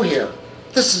can go here?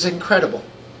 This is incredible.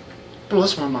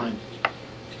 Blows my mind.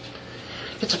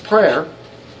 It's a prayer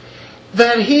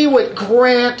that He would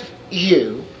grant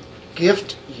you,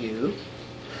 gift you,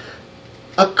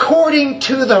 according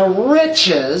to the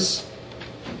riches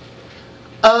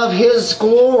of His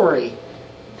glory,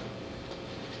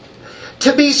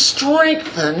 to be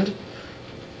strengthened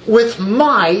with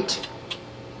might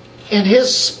in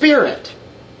His Spirit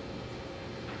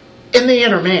in the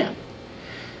inner man.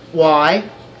 Why?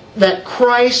 That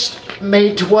Christ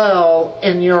may dwell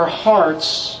in your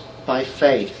hearts by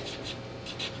faith.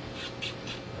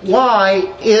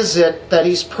 Why is it that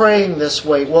he's praying this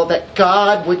way? Well, that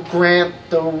God would grant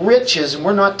the riches. And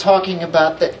we're not talking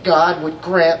about that God would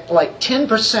grant like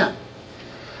 10%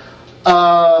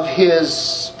 of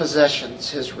His possessions,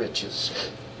 His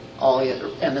riches.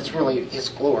 And it's really His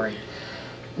glory.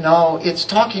 No, it's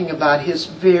talking about His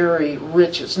very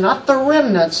riches. Not the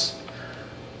remnants,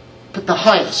 but the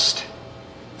highest,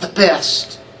 the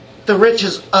best, the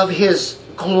riches of His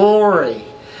glory.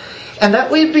 And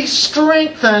that we be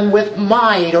strengthened with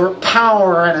might or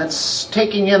power, and it's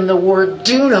taking in the word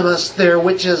dunamis there,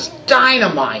 which is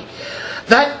dynamite.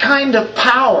 That kind of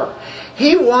power.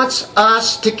 He wants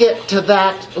us to get to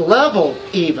that level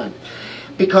even,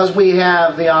 because we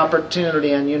have the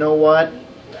opportunity. And you know what?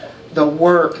 the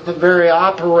work, the very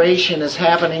operation is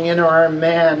happening in our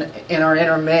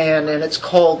inner man, and it's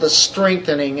called the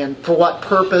strengthening. And for what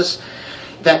purpose?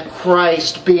 That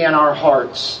Christ be in our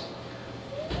hearts.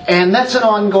 And that's an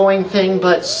ongoing thing,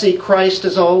 but see, Christ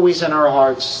is always in our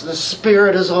hearts. The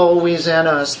Spirit is always in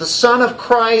us. The Son of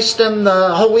Christ and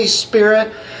the Holy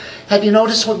Spirit. Have you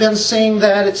noticed we've been seeing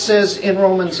that? It says in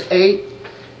Romans 8,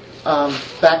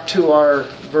 back to our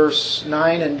verse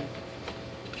 9, and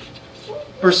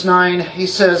verse 9, he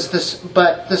says this,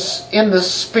 but this in the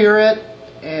Spirit,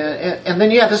 and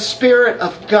then you have the Spirit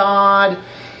of God,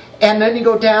 and then you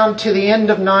go down to the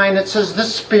end of 9, it says the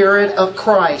Spirit of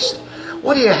Christ.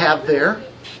 What do you have there?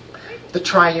 The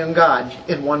triune God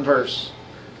in one verse.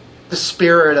 The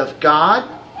Spirit of God,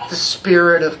 the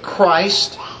Spirit of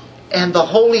Christ, and the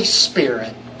Holy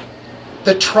Spirit.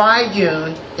 The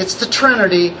triune, it's the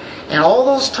Trinity, and all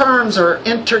those terms are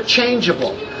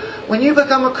interchangeable. When you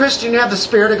become a Christian, you have the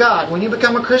Spirit of God. When you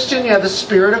become a Christian, you have the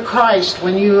Spirit of Christ.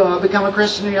 When you become a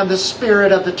Christian, you have the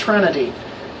Spirit of the Trinity.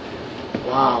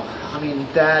 Wow. I mean,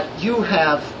 that you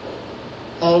have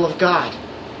all of God.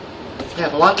 We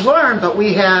have a lot to learn, but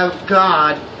we have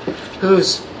God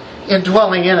who's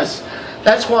indwelling in us.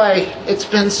 That's why it's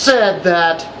been said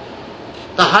that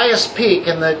the highest peak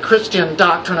in the Christian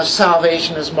doctrine of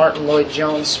salvation, as Martin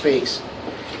Lloyd-Jones speaks,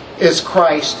 is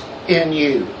Christ in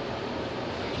you.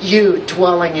 You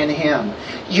dwelling in Him.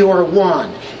 You are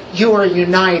one. You are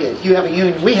united. You have a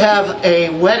union. We have a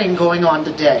wedding going on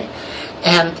today.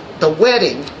 And the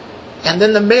wedding, and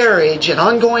then the marriage, an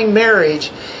ongoing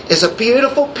marriage, is a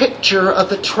beautiful picture of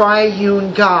the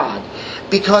triune God.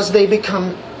 Because they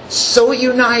become so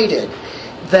united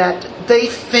that they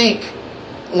think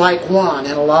like one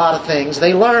in a lot of things.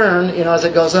 They learn, as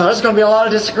it goes on. There's going to be a lot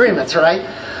of disagreements, right?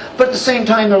 But at the same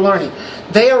time, they're learning.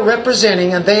 They are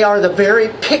representing, and they are the very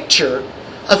picture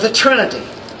of the Trinity.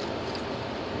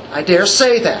 I dare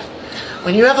say that.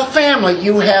 When you have a family,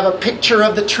 you have a picture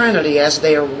of the Trinity as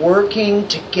they are working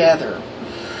together.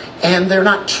 And they're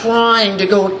not trying to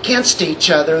go against each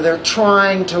other. They're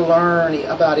trying to learn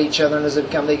about each other. And as they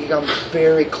become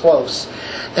very close.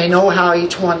 They know how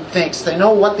each one thinks. They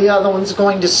know what the other one's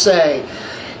going to say.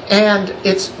 And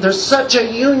there's such a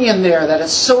union there that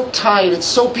it's so tight, it's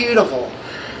so beautiful.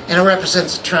 And it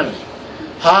represents the Trinity.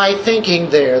 High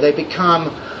thinking there. They become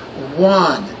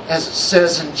one, as it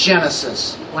says in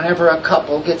Genesis, whenever a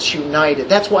couple gets united.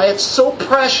 That's why it's so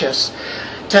precious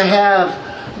to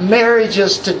have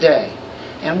marriages today.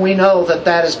 And we know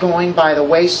that is going by the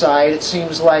wayside. It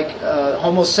seems like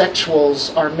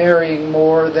homosexuals are marrying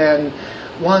more than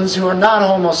ones who are not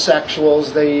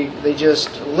homosexuals. They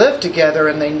just live together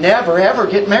and they never ever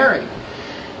get married.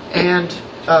 And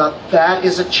that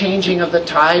is a changing of the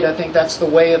tide. I think that's the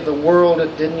way of the world.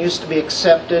 It didn't used to be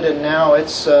accepted, and now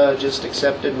it's just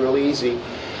accepted real easy.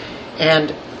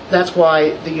 And that's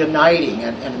why the uniting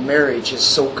and marriage is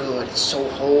so good. It's so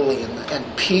holy,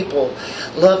 and people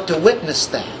love to witness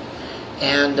that.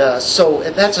 And so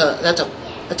that's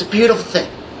a beautiful thing.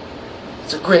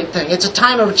 It's a great thing. It's a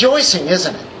time of rejoicing,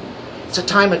 isn't it? It's a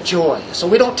time of joy. So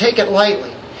we don't take it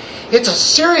lightly. It's a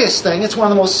serious thing. It's one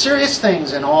of the most serious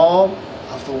things in all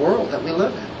of the world that we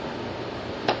live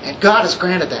in. And God has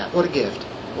granted that. What a gift.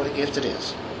 What a gift it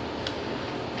is.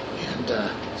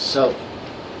 And so,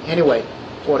 anyway,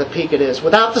 what a peak it is.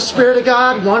 Without the Spirit of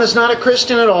God, one is not a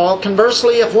Christian at all.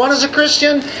 Conversely, if one is a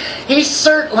Christian, he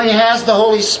certainly has the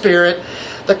Holy Spirit.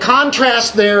 The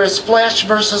contrast there is flesh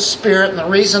versus spirit, and the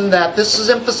reason that this is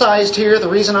emphasized here, the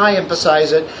reason I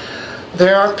emphasize it,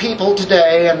 there are people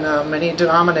today, and many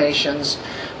denominations,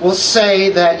 will say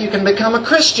that you can become a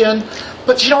Christian,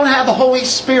 but you don't have the Holy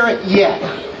Spirit yet.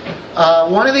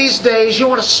 One of these days you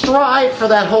want to strive for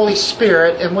that Holy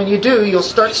Spirit, and when you do, you'll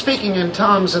start speaking in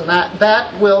tongues, and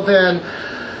that will then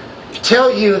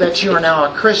tell you that you are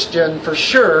now a Christian for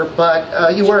sure.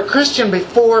 But you were a Christian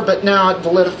before, but now it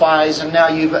validifies, and now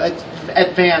you've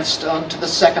advanced to the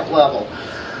second level.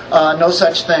 No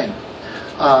such thing.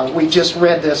 We just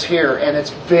read this here, and it's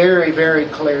very, very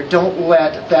clear. Don't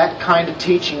let that kind of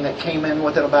teaching that came in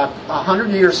with it about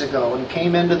 100 years ago and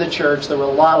came into the church. There were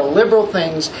a lot of liberal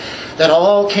things that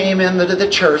all came into the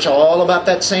church all about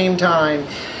that same time.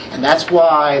 And that's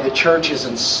why the church is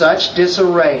in such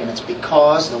disarray, and it's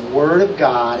because the Word of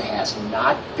God has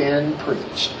not been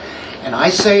preached. And I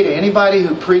say to anybody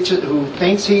who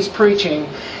thinks he's preaching,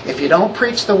 if you don't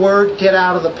preach the Word, get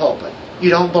out of the pulpit. You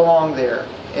don't belong there.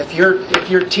 If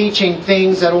you're teaching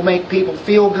things that will make people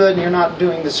feel good and you're not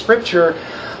doing the Scripture,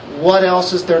 what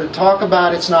else is there to talk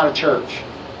about? It's not a church.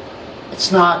 It's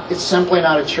simply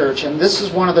not a church. And this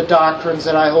is one of the doctrines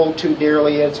that I hold to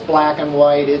dearly. It's black and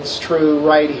white. It's true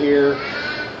right here.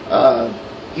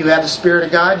 You have the Spirit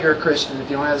of God, you're a Christian. If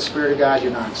you don't have the Spirit of God,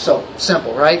 you're not. So,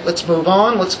 simple, right? Let's move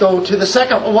on. Let's go to the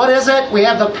second one. What is it? We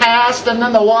have the past and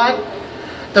then the what?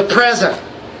 The present.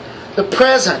 The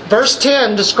present. Verse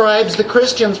 10 describes the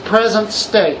Christian's present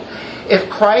state. If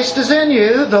Christ is in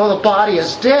you, though the body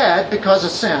is dead because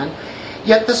of sin,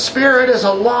 yet the Spirit is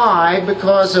alive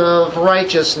because of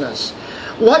righteousness.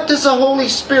 What does the Holy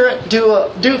Spirit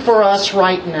do for us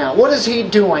right now? What is He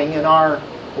doing in our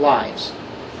lives?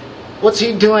 What's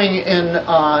He doing in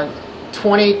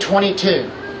 2022?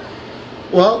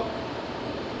 Well,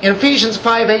 in Ephesians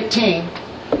 5:18,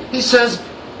 He says,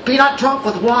 "Be not drunk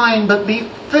with wine, but be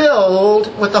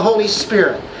filled with the Holy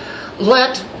Spirit.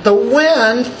 Let the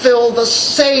wind fill the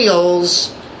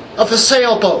sails of the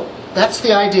sailboat." That's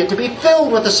the idea, to be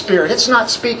filled with the Spirit. It's not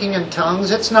speaking in tongues.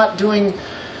 It's not doing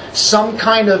some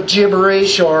kind of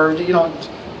gibberish or,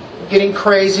 getting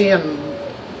crazy and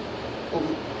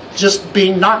just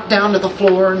being knocked down to the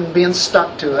floor and being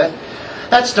stuck to it.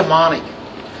 That's demonic.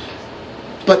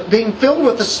 But being filled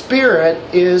with the Spirit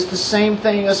is the same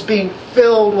thing as being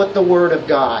filled with the Word of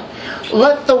God.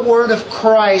 Let the Word of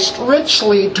Christ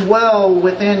richly dwell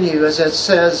within you, as it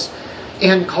says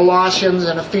in Colossians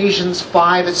and Ephesians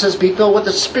 5. It says, be filled with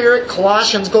the Spirit.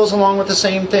 Colossians goes along with the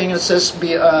same thing. It says,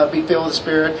 be filled with the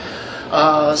Spirit.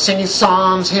 Singing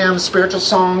psalms, hymns, spiritual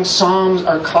songs, psalms,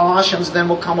 or Colossians then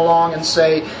will come along and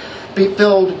say, be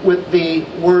filled with the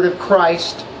Word of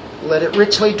Christ. Let it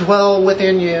richly dwell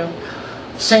within you.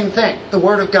 Same thing. The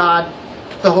Word of God,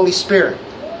 the Holy Spirit.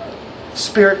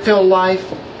 Spirit-filled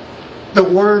life. The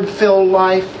Word-filled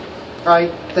life.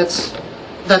 Right?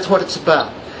 That's what it's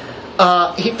about.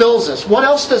 He fills us. What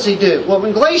else does He do? Well,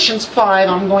 in Galatians 5,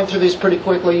 I'm going through these pretty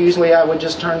quickly. Usually I would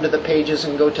just turn to the pages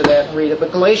and go to that and read it.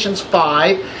 But Galatians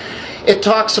 5, it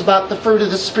talks about the fruit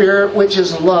of the Spirit, which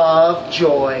is love,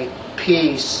 joy,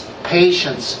 peace,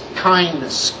 patience,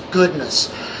 kindness,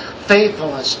 goodness,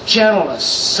 faithfulness, gentleness,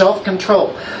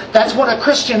 self-control. That's what a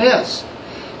Christian is.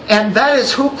 And that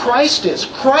is who Christ is.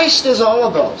 Christ is all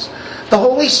of those. The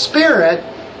Holy Spirit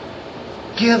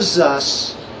gives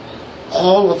us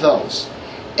all of those.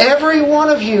 Every one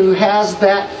of you has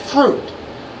that fruit.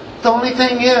 The only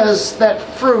thing is that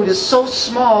fruit is so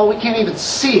small we can't even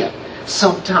see it.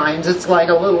 Sometimes it's like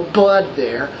a little bud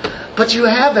there. But you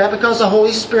have that because the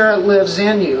Holy Spirit lives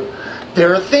in you.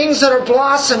 There are things that are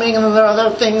blossoming and there are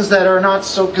other things that are not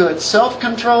so good.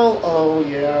 Self-control, oh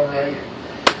yeah, right.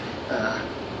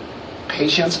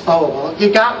 Patience, oh well,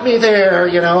 you got me there,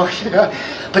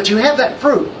 But you have that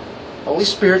fruit. Holy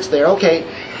Spirit's there, okay.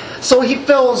 So He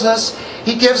fills us.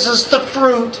 He gives us the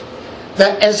fruit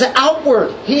that as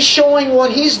outward. He's showing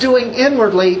what He's doing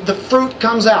inwardly. The fruit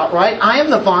comes out, right? I am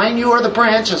the vine, you are the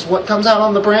branches. What comes out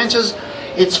on the branches?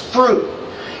 It's fruit.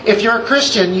 If you're a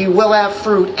Christian, you will have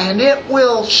fruit, and it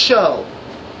will show.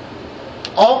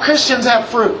 All Christians have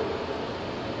fruit.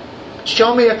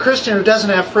 Show me a Christian who doesn't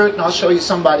have fruit, and I'll show you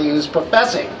somebody who's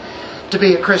professing to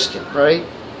be a Christian, right?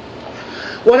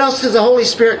 What else does the Holy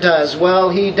Spirit does? Well,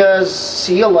 He does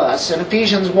seal us. In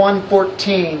Ephesians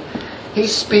 1:14, He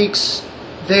speaks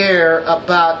there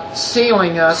about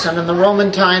sealing us, and in the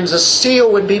Roman times a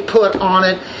seal would be put on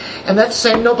it, and that's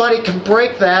saying nobody can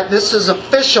break that. This is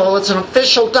official. It's an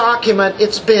official document.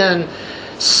 It's been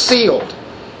sealed.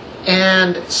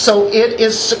 And so it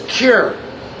is secure.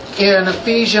 In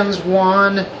Ephesians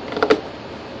 1,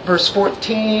 verse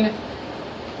 14,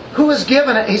 who is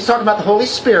given, he's talking about the Holy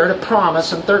Spirit, a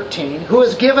promise in 13, who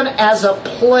is given as a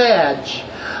pledge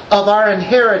of our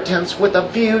inheritance with a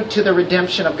view to the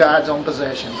redemption of God's own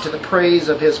possession, to the praise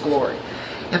of His glory.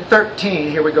 In 13,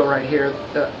 here we go right here,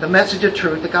 the message of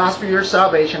truth, the gospel of your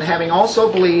salvation, having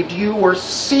also believed, you were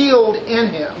sealed in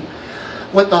Him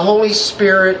with the Holy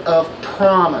Spirit of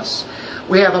promise.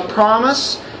 We have a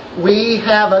promise. We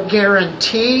have a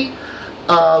guarantee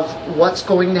of what's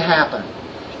going to happen.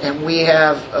 And we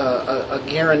have a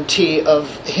guarantee of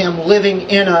Him living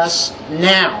in us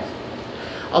now.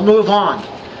 I'll move on.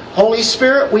 Holy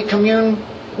Spirit, we commune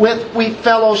with, we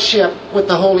fellowship with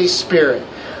the Holy Spirit.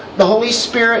 The Holy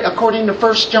Spirit, according to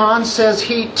 1 John, says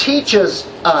He teaches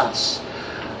us.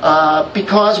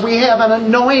 Because we have an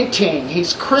anointing.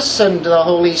 He's christened the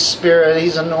Holy Spirit.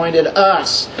 He's anointed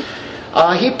us.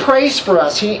 He prays for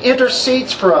us. He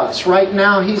intercedes for us. Right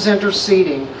now He's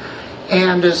interceding.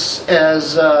 And as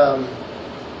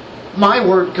my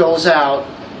word goes out,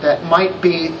 that might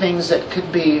be things that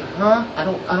could be, I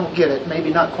don't get it.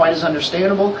 Maybe not quite as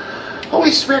understandable. Holy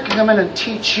Spirit can come in and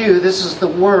teach you. This is the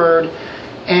Word.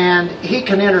 And He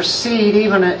can intercede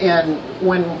even in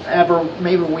whenever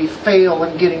maybe we fail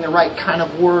in getting the right kind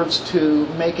of words to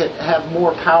make it have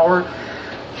more power.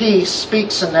 He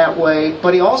speaks in that way,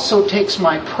 but He also takes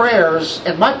my prayers,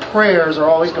 and my prayers are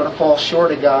always going to fall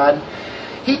short of God.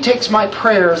 He takes my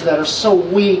prayers that are so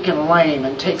weak and lame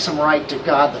and takes them right to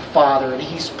God the Father, and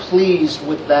He's pleased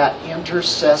with that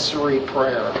intercessory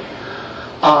prayer.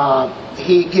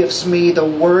 He gives me the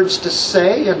words to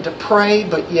say and to pray,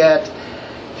 but yet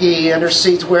He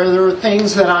intercedes where there are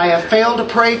things that I have failed to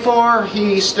pray for.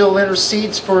 He still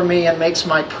intercedes for me and makes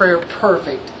my prayer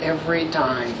perfect every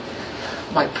time.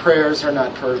 My prayers are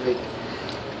not perfect.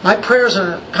 My prayers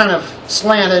are kind of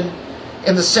slanted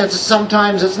in the sense that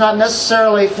sometimes it's not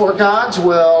necessarily for God's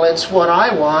will, it's what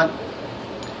I want.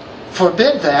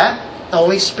 Forbid that. The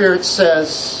Holy Spirit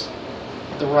says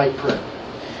the right prayer.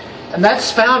 And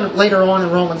that's found later on in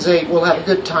Romans 8. We'll have a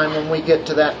good time when we get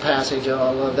to that passage.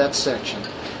 I love that section.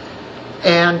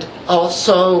 And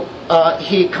also,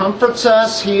 He comforts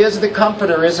us. He is the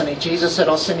comforter, isn't He? Jesus said,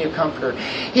 I'll send you a comforter.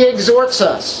 He exhorts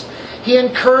us. He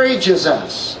encourages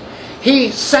us.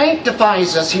 He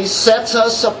sanctifies us. He sets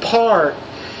us apart.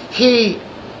 He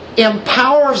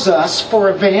empowers us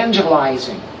for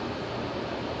evangelizing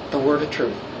the word of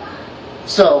truth.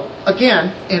 So,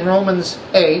 again, in Romans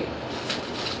 8,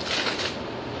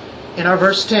 in our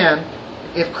verse 10,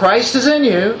 if Christ is in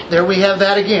you, there we have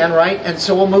that again, right? And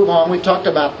so we'll move on. We talked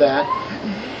about that.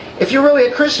 If you're really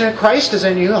a Christian, Christ is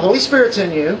in you, the Holy Spirit's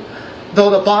in you. Though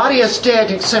the body is dead,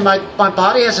 you can say, my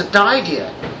body hasn't died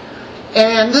yet.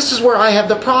 And this is where I have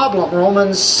the problem.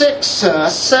 Romans 6,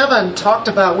 7 talked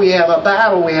about we have a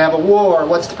battle, we have a war.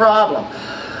 What's the problem?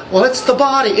 Well, it's the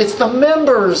body. It's the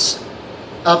members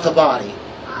of the body.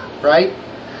 Right?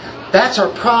 That's our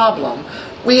problem.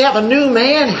 We have a new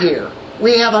man here.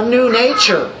 We have a new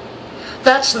nature.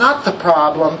 That's not the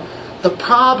problem. The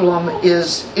problem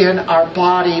is in our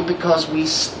body because we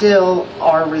still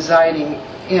are residing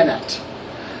in it.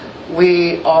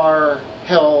 We are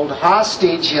held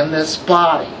hostage in this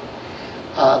body.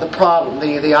 The problem,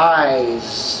 the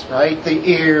eyes, right? The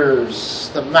ears,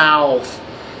 the mouth,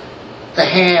 the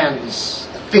hands,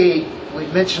 the feet. We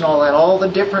mentioned all that, all the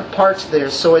different parts there.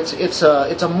 So it's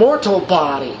a mortal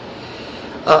body.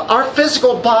 Our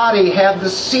physical body have the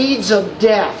seeds of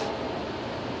death.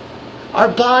 Our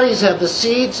bodies have the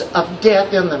seeds of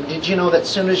death in them. Did you know that as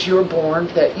soon as you were born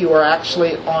that you are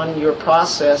actually on your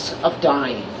process of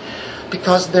dying?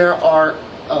 Because there are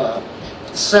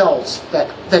cells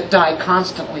that die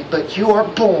constantly, but you are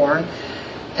born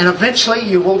and eventually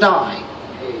you will die.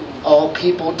 All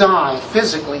people die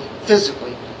physically.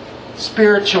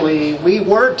 Spiritually, we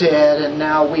were dead and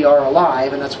now we are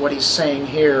alive, and that's what he's saying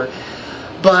here.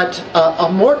 But a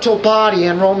mortal body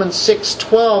in Romans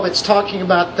 6:12, it's talking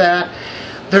about that.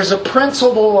 There's a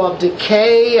principle of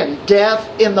decay and death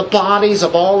in the bodies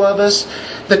of all of us.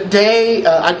 The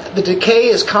decay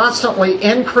is constantly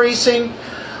increasing.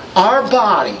 Our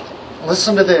body,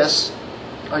 listen to this,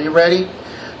 are you ready?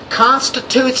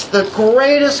 Constitutes the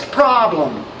greatest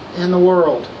problem in the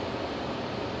world.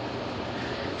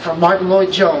 From Martin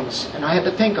Lloyd-Jones, and I had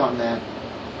to think on that.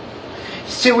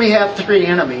 See, we have three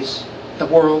enemies. The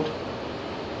world,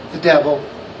 the devil,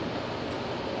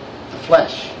 the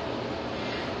flesh.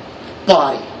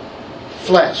 Body,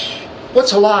 flesh.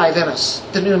 What's alive in us?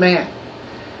 The new man.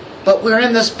 But we're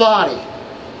in this body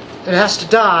that has to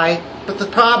die. But the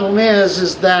problem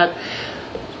is that,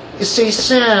 you see,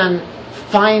 sin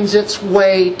finds its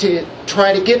way to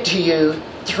try to get to you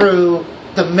through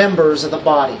the members of the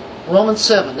body. Romans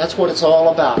 7, that's what it's all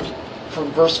about. From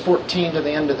verse 14 to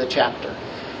the end of the chapter.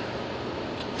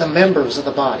 The members of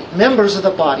the body. Members of the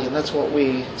body, and that's what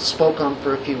we spoke on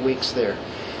for a few weeks there.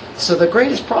 So the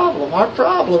greatest problem, our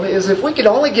problem, is if we could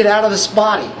only get out of this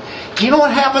body. Do you know what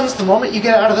happens the moment you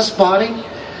get out of this body?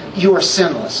 You are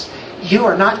sinless. You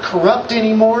are not corrupt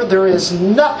anymore. There is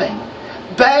nothing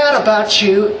bad about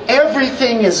you.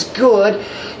 Everything is good.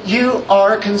 You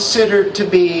are considered to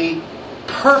be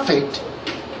perfect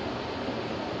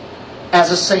as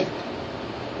a saint.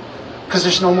 Because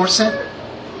there's no more sin.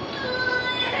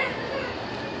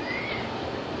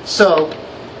 So,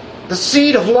 the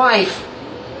seed of life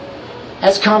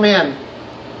has come in,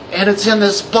 and it's in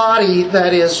this body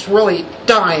that is really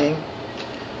dying.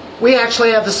 We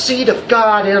actually have the seed of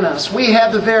God in us. We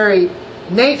have the very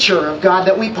nature of God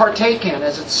that we partake in,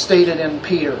 as it's stated in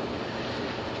Peter.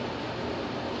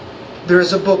 There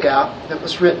is a book out that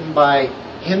was written by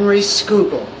Henry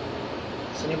Scougal.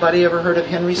 Has anybody ever heard of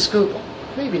Henry Scougal?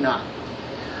 Maybe not.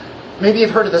 Maybe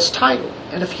you've heard of this title.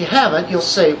 And if you haven't, you'll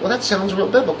say, well, that sounds real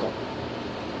biblical.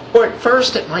 Or at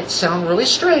first, it might sound really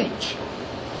strange.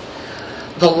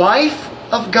 The life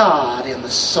of God in the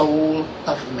soul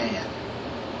of man.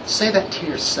 Say that to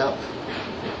yourself.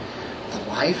 The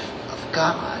life of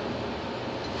God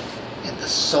in the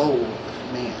soul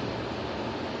of man.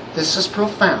 This is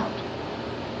profound.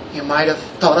 You might have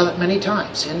thought of it many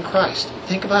times. In Christ.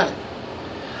 Think about it.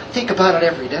 Think about it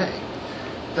every day.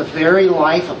 The very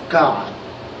life of God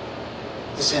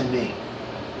is in me.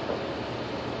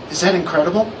 Is that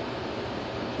incredible?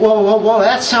 Well,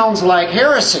 that sounds like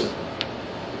heresy.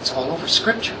 It's all over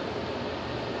Scripture.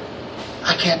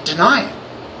 I can't deny it.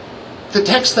 The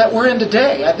text that we're in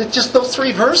today, just those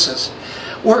 3 verses.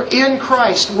 We're in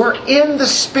Christ. We're in the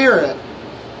Spirit.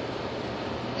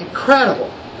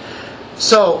 Incredible.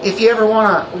 So, if you ever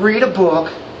want to read a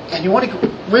book, and you want to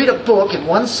read a book in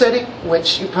one sitting,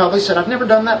 which you probably said, I've never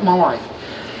done that in my life.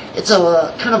 It's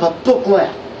a kind of a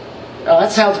booklet.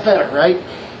 That sounds better, right?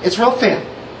 It's real thin.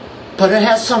 But it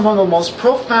has some of the most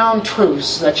profound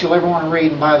truths that you'll ever want to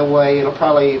read. And by the way, it'll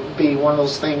probably be one of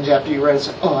those things after you read it,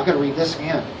 say, oh, I've got to read this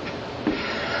again.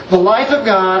 The Life of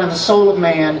God and the Soul of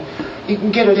Man. You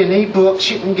can get it in e-books.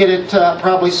 You can get it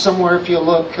probably somewhere if you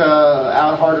look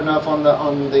out hard enough on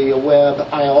the web.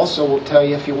 I also will tell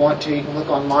you, if you want to, you can look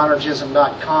on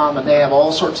monergism.com, and they have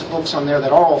all sorts of books on there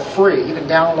that are all free. You can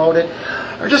download it,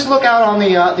 or just look out on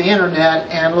the internet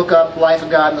and look up Life of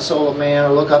God and the Soul of Man,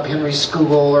 or look up Henry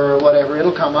Scougal or whatever.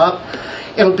 It'll come up.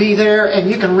 It'll be there, and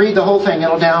you can read the whole thing.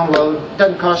 It'll download. It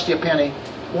doesn't cost you a penny.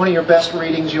 One of your best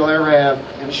readings you'll ever have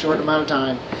in a short amount of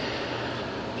time.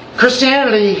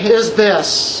 Christianity is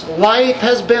this. Life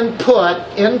has been put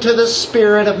into the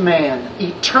spirit of man.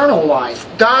 Eternal life.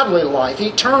 Godly life.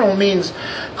 Eternal means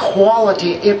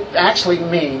quality. It actually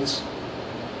means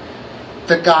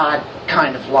the God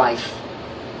kind of life.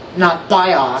 Not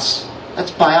bios.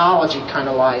 That's biology kind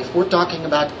of life. We're talking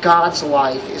about God's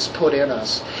life is put in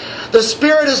us. The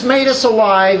Spirit has made us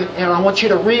alive, and I want you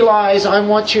to realize, I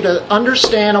want you to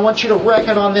understand, I want you to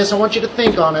reckon on this, I want you to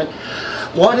think on it.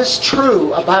 What is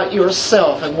true about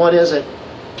yourself, and what is it?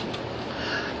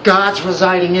 God's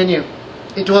residing in you.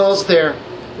 He dwells there.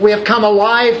 We have come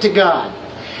alive to God.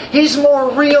 He's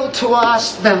more real to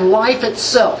us than life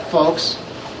itself, folks.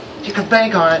 You can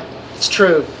bank on it. It's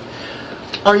true.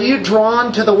 Are you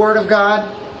drawn to the Word of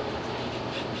God?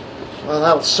 Well,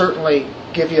 that will certainly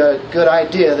give you a good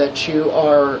idea that you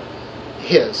are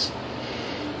His.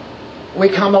 We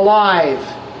come alive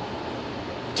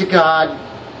to God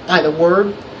by the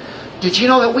Word. Did you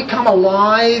know that we come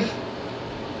alive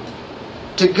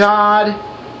to God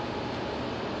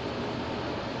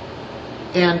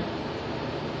and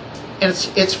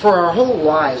it's for our whole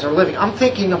lives, our living. I'm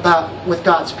thinking about with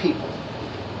God's people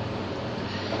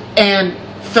and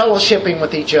fellowshipping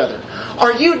with each other.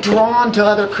 Are you drawn to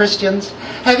other Christians?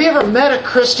 Have you ever met a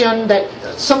Christian that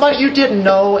somebody you didn't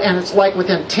know, and it's like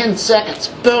within 10 seconds,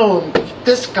 boom,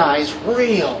 this guy's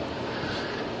real.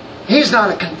 He's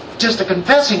not just a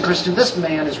confessing Christian. This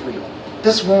man is real.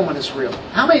 This woman is real.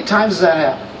 How many times does that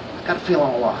happen? I've got a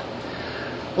feeling a lot.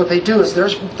 What they do is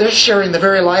they're sharing the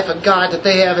very life of God that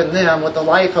they have in them with the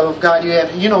life of God you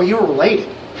have. You know, you're related.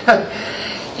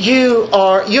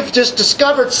 You've just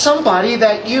discovered somebody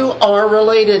that you are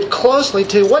related closely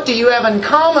to. What do you have in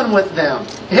common with them?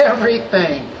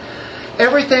 Everything.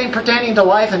 Everything pertaining to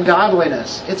life and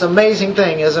godliness. It's an amazing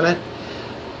thing, isn't it?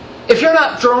 If you're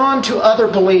not drawn to other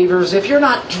believers, if you're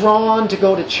not drawn to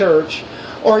go to church,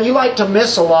 or you like to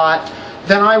miss a lot,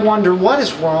 then I wonder what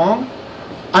is wrong.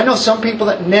 I know some people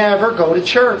that never go to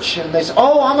church, and they say,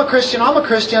 oh, I'm a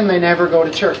Christian, they never go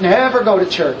to church. Never go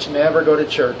to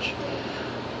church.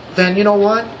 Then you know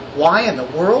what? Why in the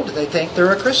world do they think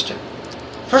they're a Christian?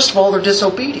 First of all, they're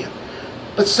disobedient.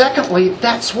 But secondly,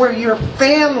 that's where your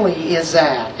family is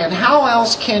at. And how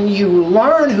else can you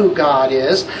learn who God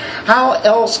is? How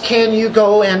else can you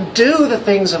go and do the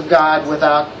things of God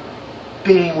without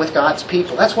being with God's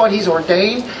people? That's what He's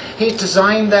ordained. He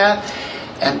designed that.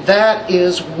 And that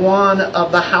is one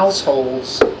of the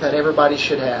households that everybody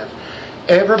should have.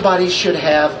 Everybody should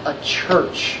have a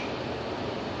church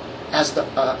as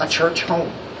a church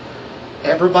home.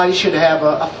 Everybody should have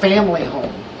a family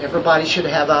home. Everybody should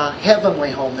have a heavenly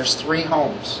home. There's 3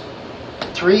 homes.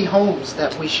 3 homes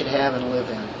that we should have and live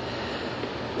in.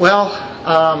 Well,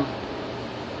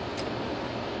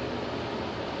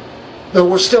 though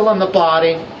we're still in the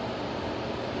body,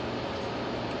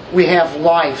 we have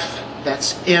life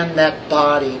that's in that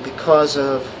body because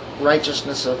of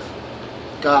righteousness of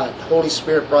God. The Holy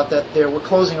Spirit brought that there. We're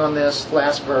closing on this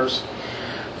last verse.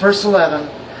 Verse 11.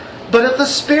 But if the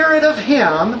Spirit of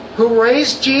Him who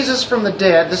raised Jesus from the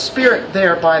dead, the Spirit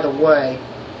there, by the way,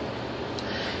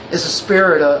 is a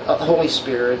Spirit, a Holy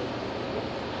Spirit,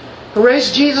 who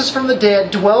raised Jesus from the dead,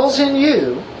 dwells in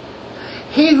you,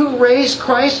 He who raised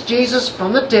Christ Jesus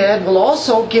from the dead will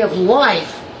also give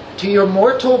life to your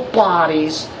mortal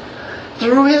bodies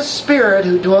through His Spirit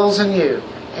who dwells in you.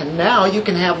 And now you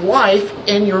can have life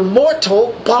in your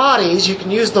mortal bodies. You can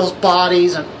use those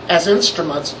bodies as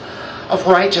instruments of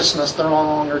righteousness. They're no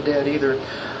longer dead either.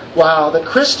 Wow, the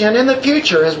Christian in the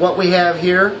future is what we have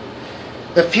here.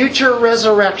 The future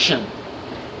resurrection.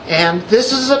 And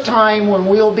this is a time when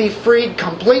we'll be freed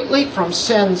completely from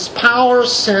sin's power,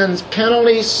 sin's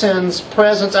penalty, sin's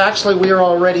presence. Actually, we are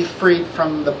already freed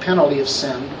from the penalty of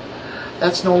sin.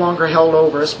 That's no longer held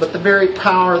over us. But the very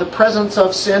power, the presence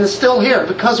of sin is still here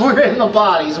because we're in the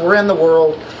bodies, we're in the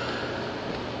world.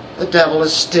 The devil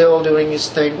is still doing his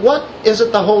thing. What is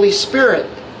it the Holy Spirit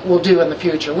will do in the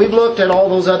future? We've looked at all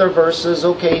those other verses.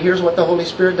 Okay, here's what the Holy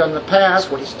Spirit done in the past,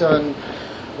 what He's done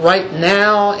right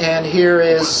now, and here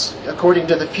is, according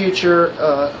to the future,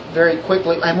 very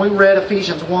quickly. And we read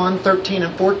Ephesians 1, 13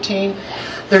 and 14.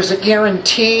 There's a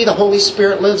guarantee, the Holy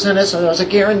Spirit lives in us, and there's a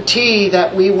guarantee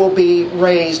that we will be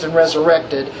raised and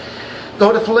resurrected.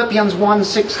 Go to Philippians 1,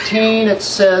 16. It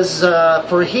says,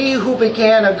 for He who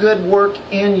began a good work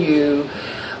in you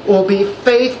will be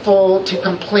faithful to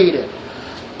complete it.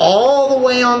 All the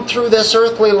way on through this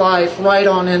earthly life, right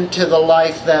on into the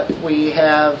life that we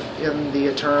have in the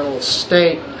eternal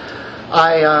state.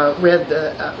 I read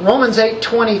Romans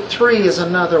 8:23 is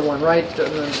another one, right?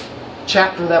 The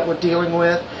chapter that we're dealing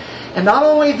with. And not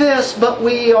only this, but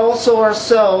we also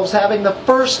ourselves, having the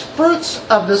first fruits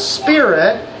of the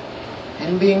Spirit,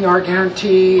 and being our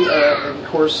guarantee, of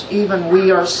course, even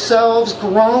we ourselves,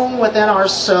 grown within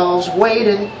ourselves,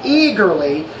 waiting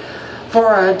eagerly for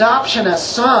our adoption as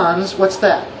sons. What's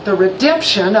that? The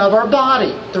redemption of our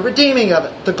body. The redeeming of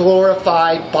it. The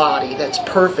glorified body that's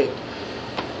perfect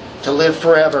to live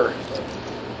forever.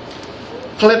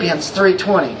 Philippians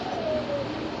 3:20.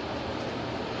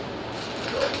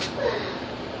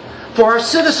 For our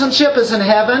citizenship is in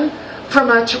heaven, from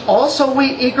which also we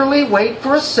eagerly wait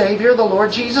for a Savior, the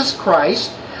Lord Jesus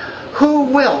Christ, who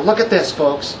will, look at this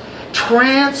folks,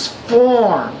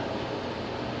 transform.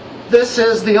 This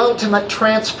is the ultimate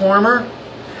transformer.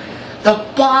 The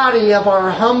body of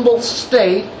our humble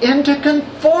state into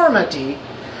conformity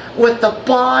with the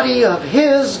body of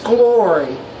His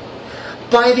glory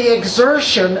by the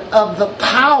exertion of the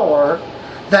power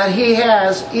that He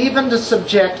has even to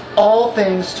subject all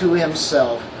things to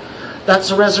Himself. That's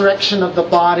the resurrection of the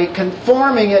body,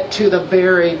 conforming it to the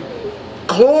very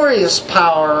glorious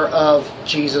power of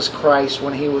Jesus Christ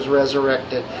when He was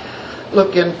resurrected.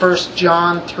 Look in 1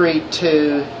 John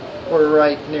 3:2. We're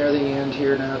right near the end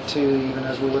here now too, even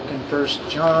as we look in 1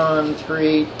 John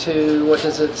 3:2. What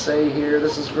does it say here?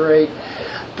 This is great.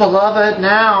 Beloved,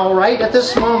 now, right at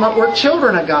this moment, we're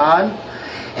children of God,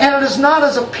 and it has not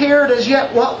as appeared as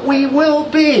yet what we will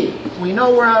be. We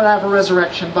know we're going to have a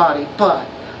resurrection body, but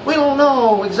we don't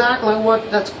know exactly what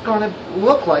that's going to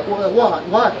look like.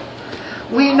 What?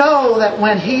 We know that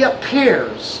when He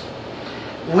appears,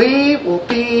 we will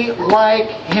be like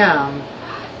Him,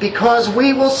 because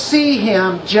we will see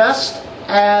Him just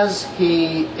as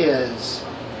He is.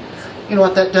 You know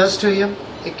what that does to you?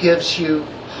 It gives you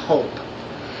hope.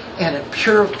 And it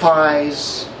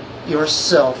purifies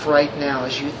yourself right now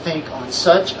as you think on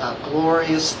such a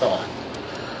glorious thought.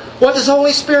 What does the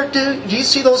Holy Spirit do? Do you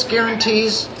see those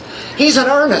guarantees? He's an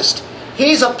earnest.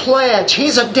 He's a pledge.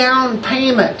 He's a down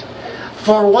payment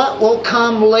for what will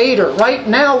come later. Right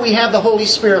now we have the Holy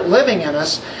Spirit living in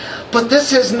us, but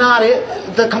this is not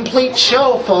it, the complete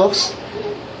show, folks.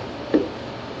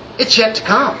 It's yet to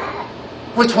come,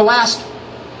 which will last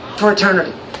for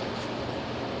eternity.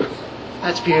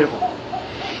 That's beautiful.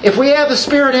 If we have the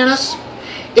Spirit in us,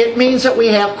 it means that we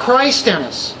have Christ in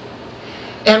us.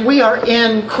 And we are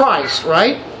in Christ,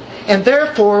 right? And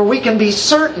therefore we can be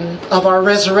certain of our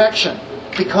resurrection,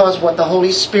 because what the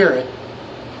Holy Spirit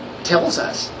tells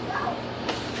us.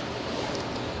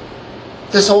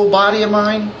 This old body of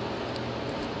mine,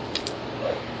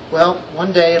 well,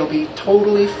 one day it'll be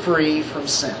totally free from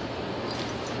sin.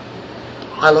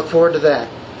 I look forward to that.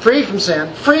 Free from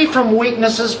sin, free from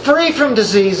weaknesses, free from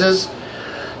diseases,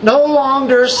 no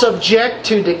longer subject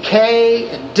to decay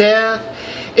and death.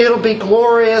 It'll be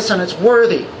glorious, and it's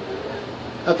worthy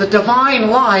of the divine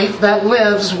life that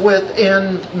lives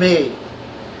within me.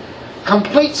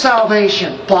 Complete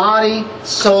salvation, body,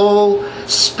 soul,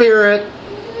 spirit,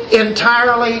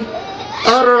 entirely,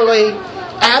 utterly,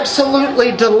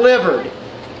 absolutely delivered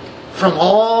from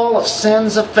all of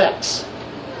sin's effects.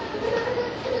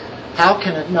 How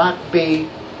can it not be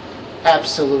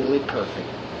absolutely perfect?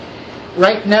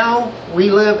 Right now, we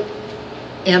live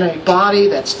in a body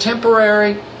that's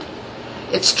temporary.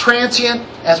 It's transient.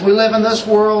 As we live in this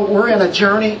world, we're in a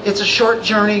journey. It's a short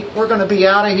journey. We're going to be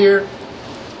out of here.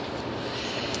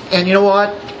 And you know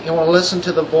what? You want to listen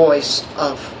to the voice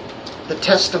of the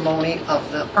testimony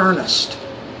of the earnest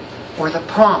or the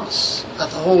promise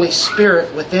of the Holy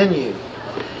Spirit within you.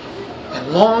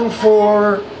 And long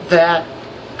for that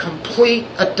complete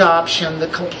adoption, the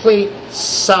complete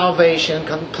salvation,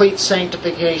 complete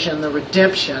sanctification, the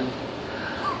redemption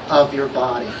of your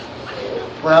body.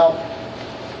 Well,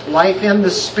 life in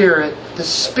the Spirit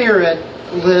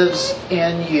lives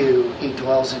in you. He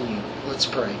dwells in you. Let's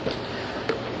pray.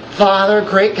 Father,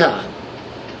 great God,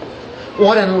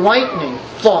 what enlightening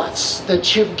thoughts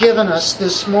that you've given us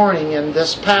this morning in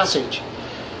this passage.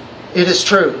 It is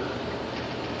true.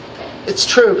 It's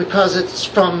true because it's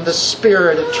from the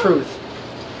Spirit of truth.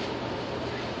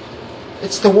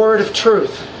 It's the Word of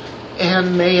truth.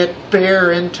 And may it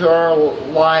bear into our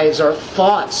lives, our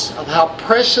thoughts of how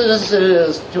precious it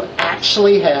is to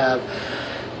actually have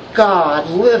God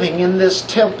living in this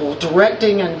temple,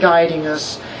 directing and guiding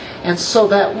us, and so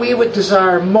that we would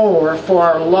desire more for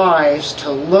our lives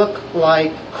to look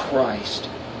like Christ.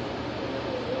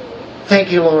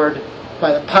 Thank you, Lord,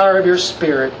 by the power of your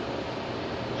Spirit.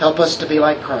 Help us to be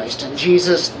like Christ. In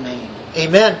Jesus' name,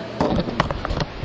 amen.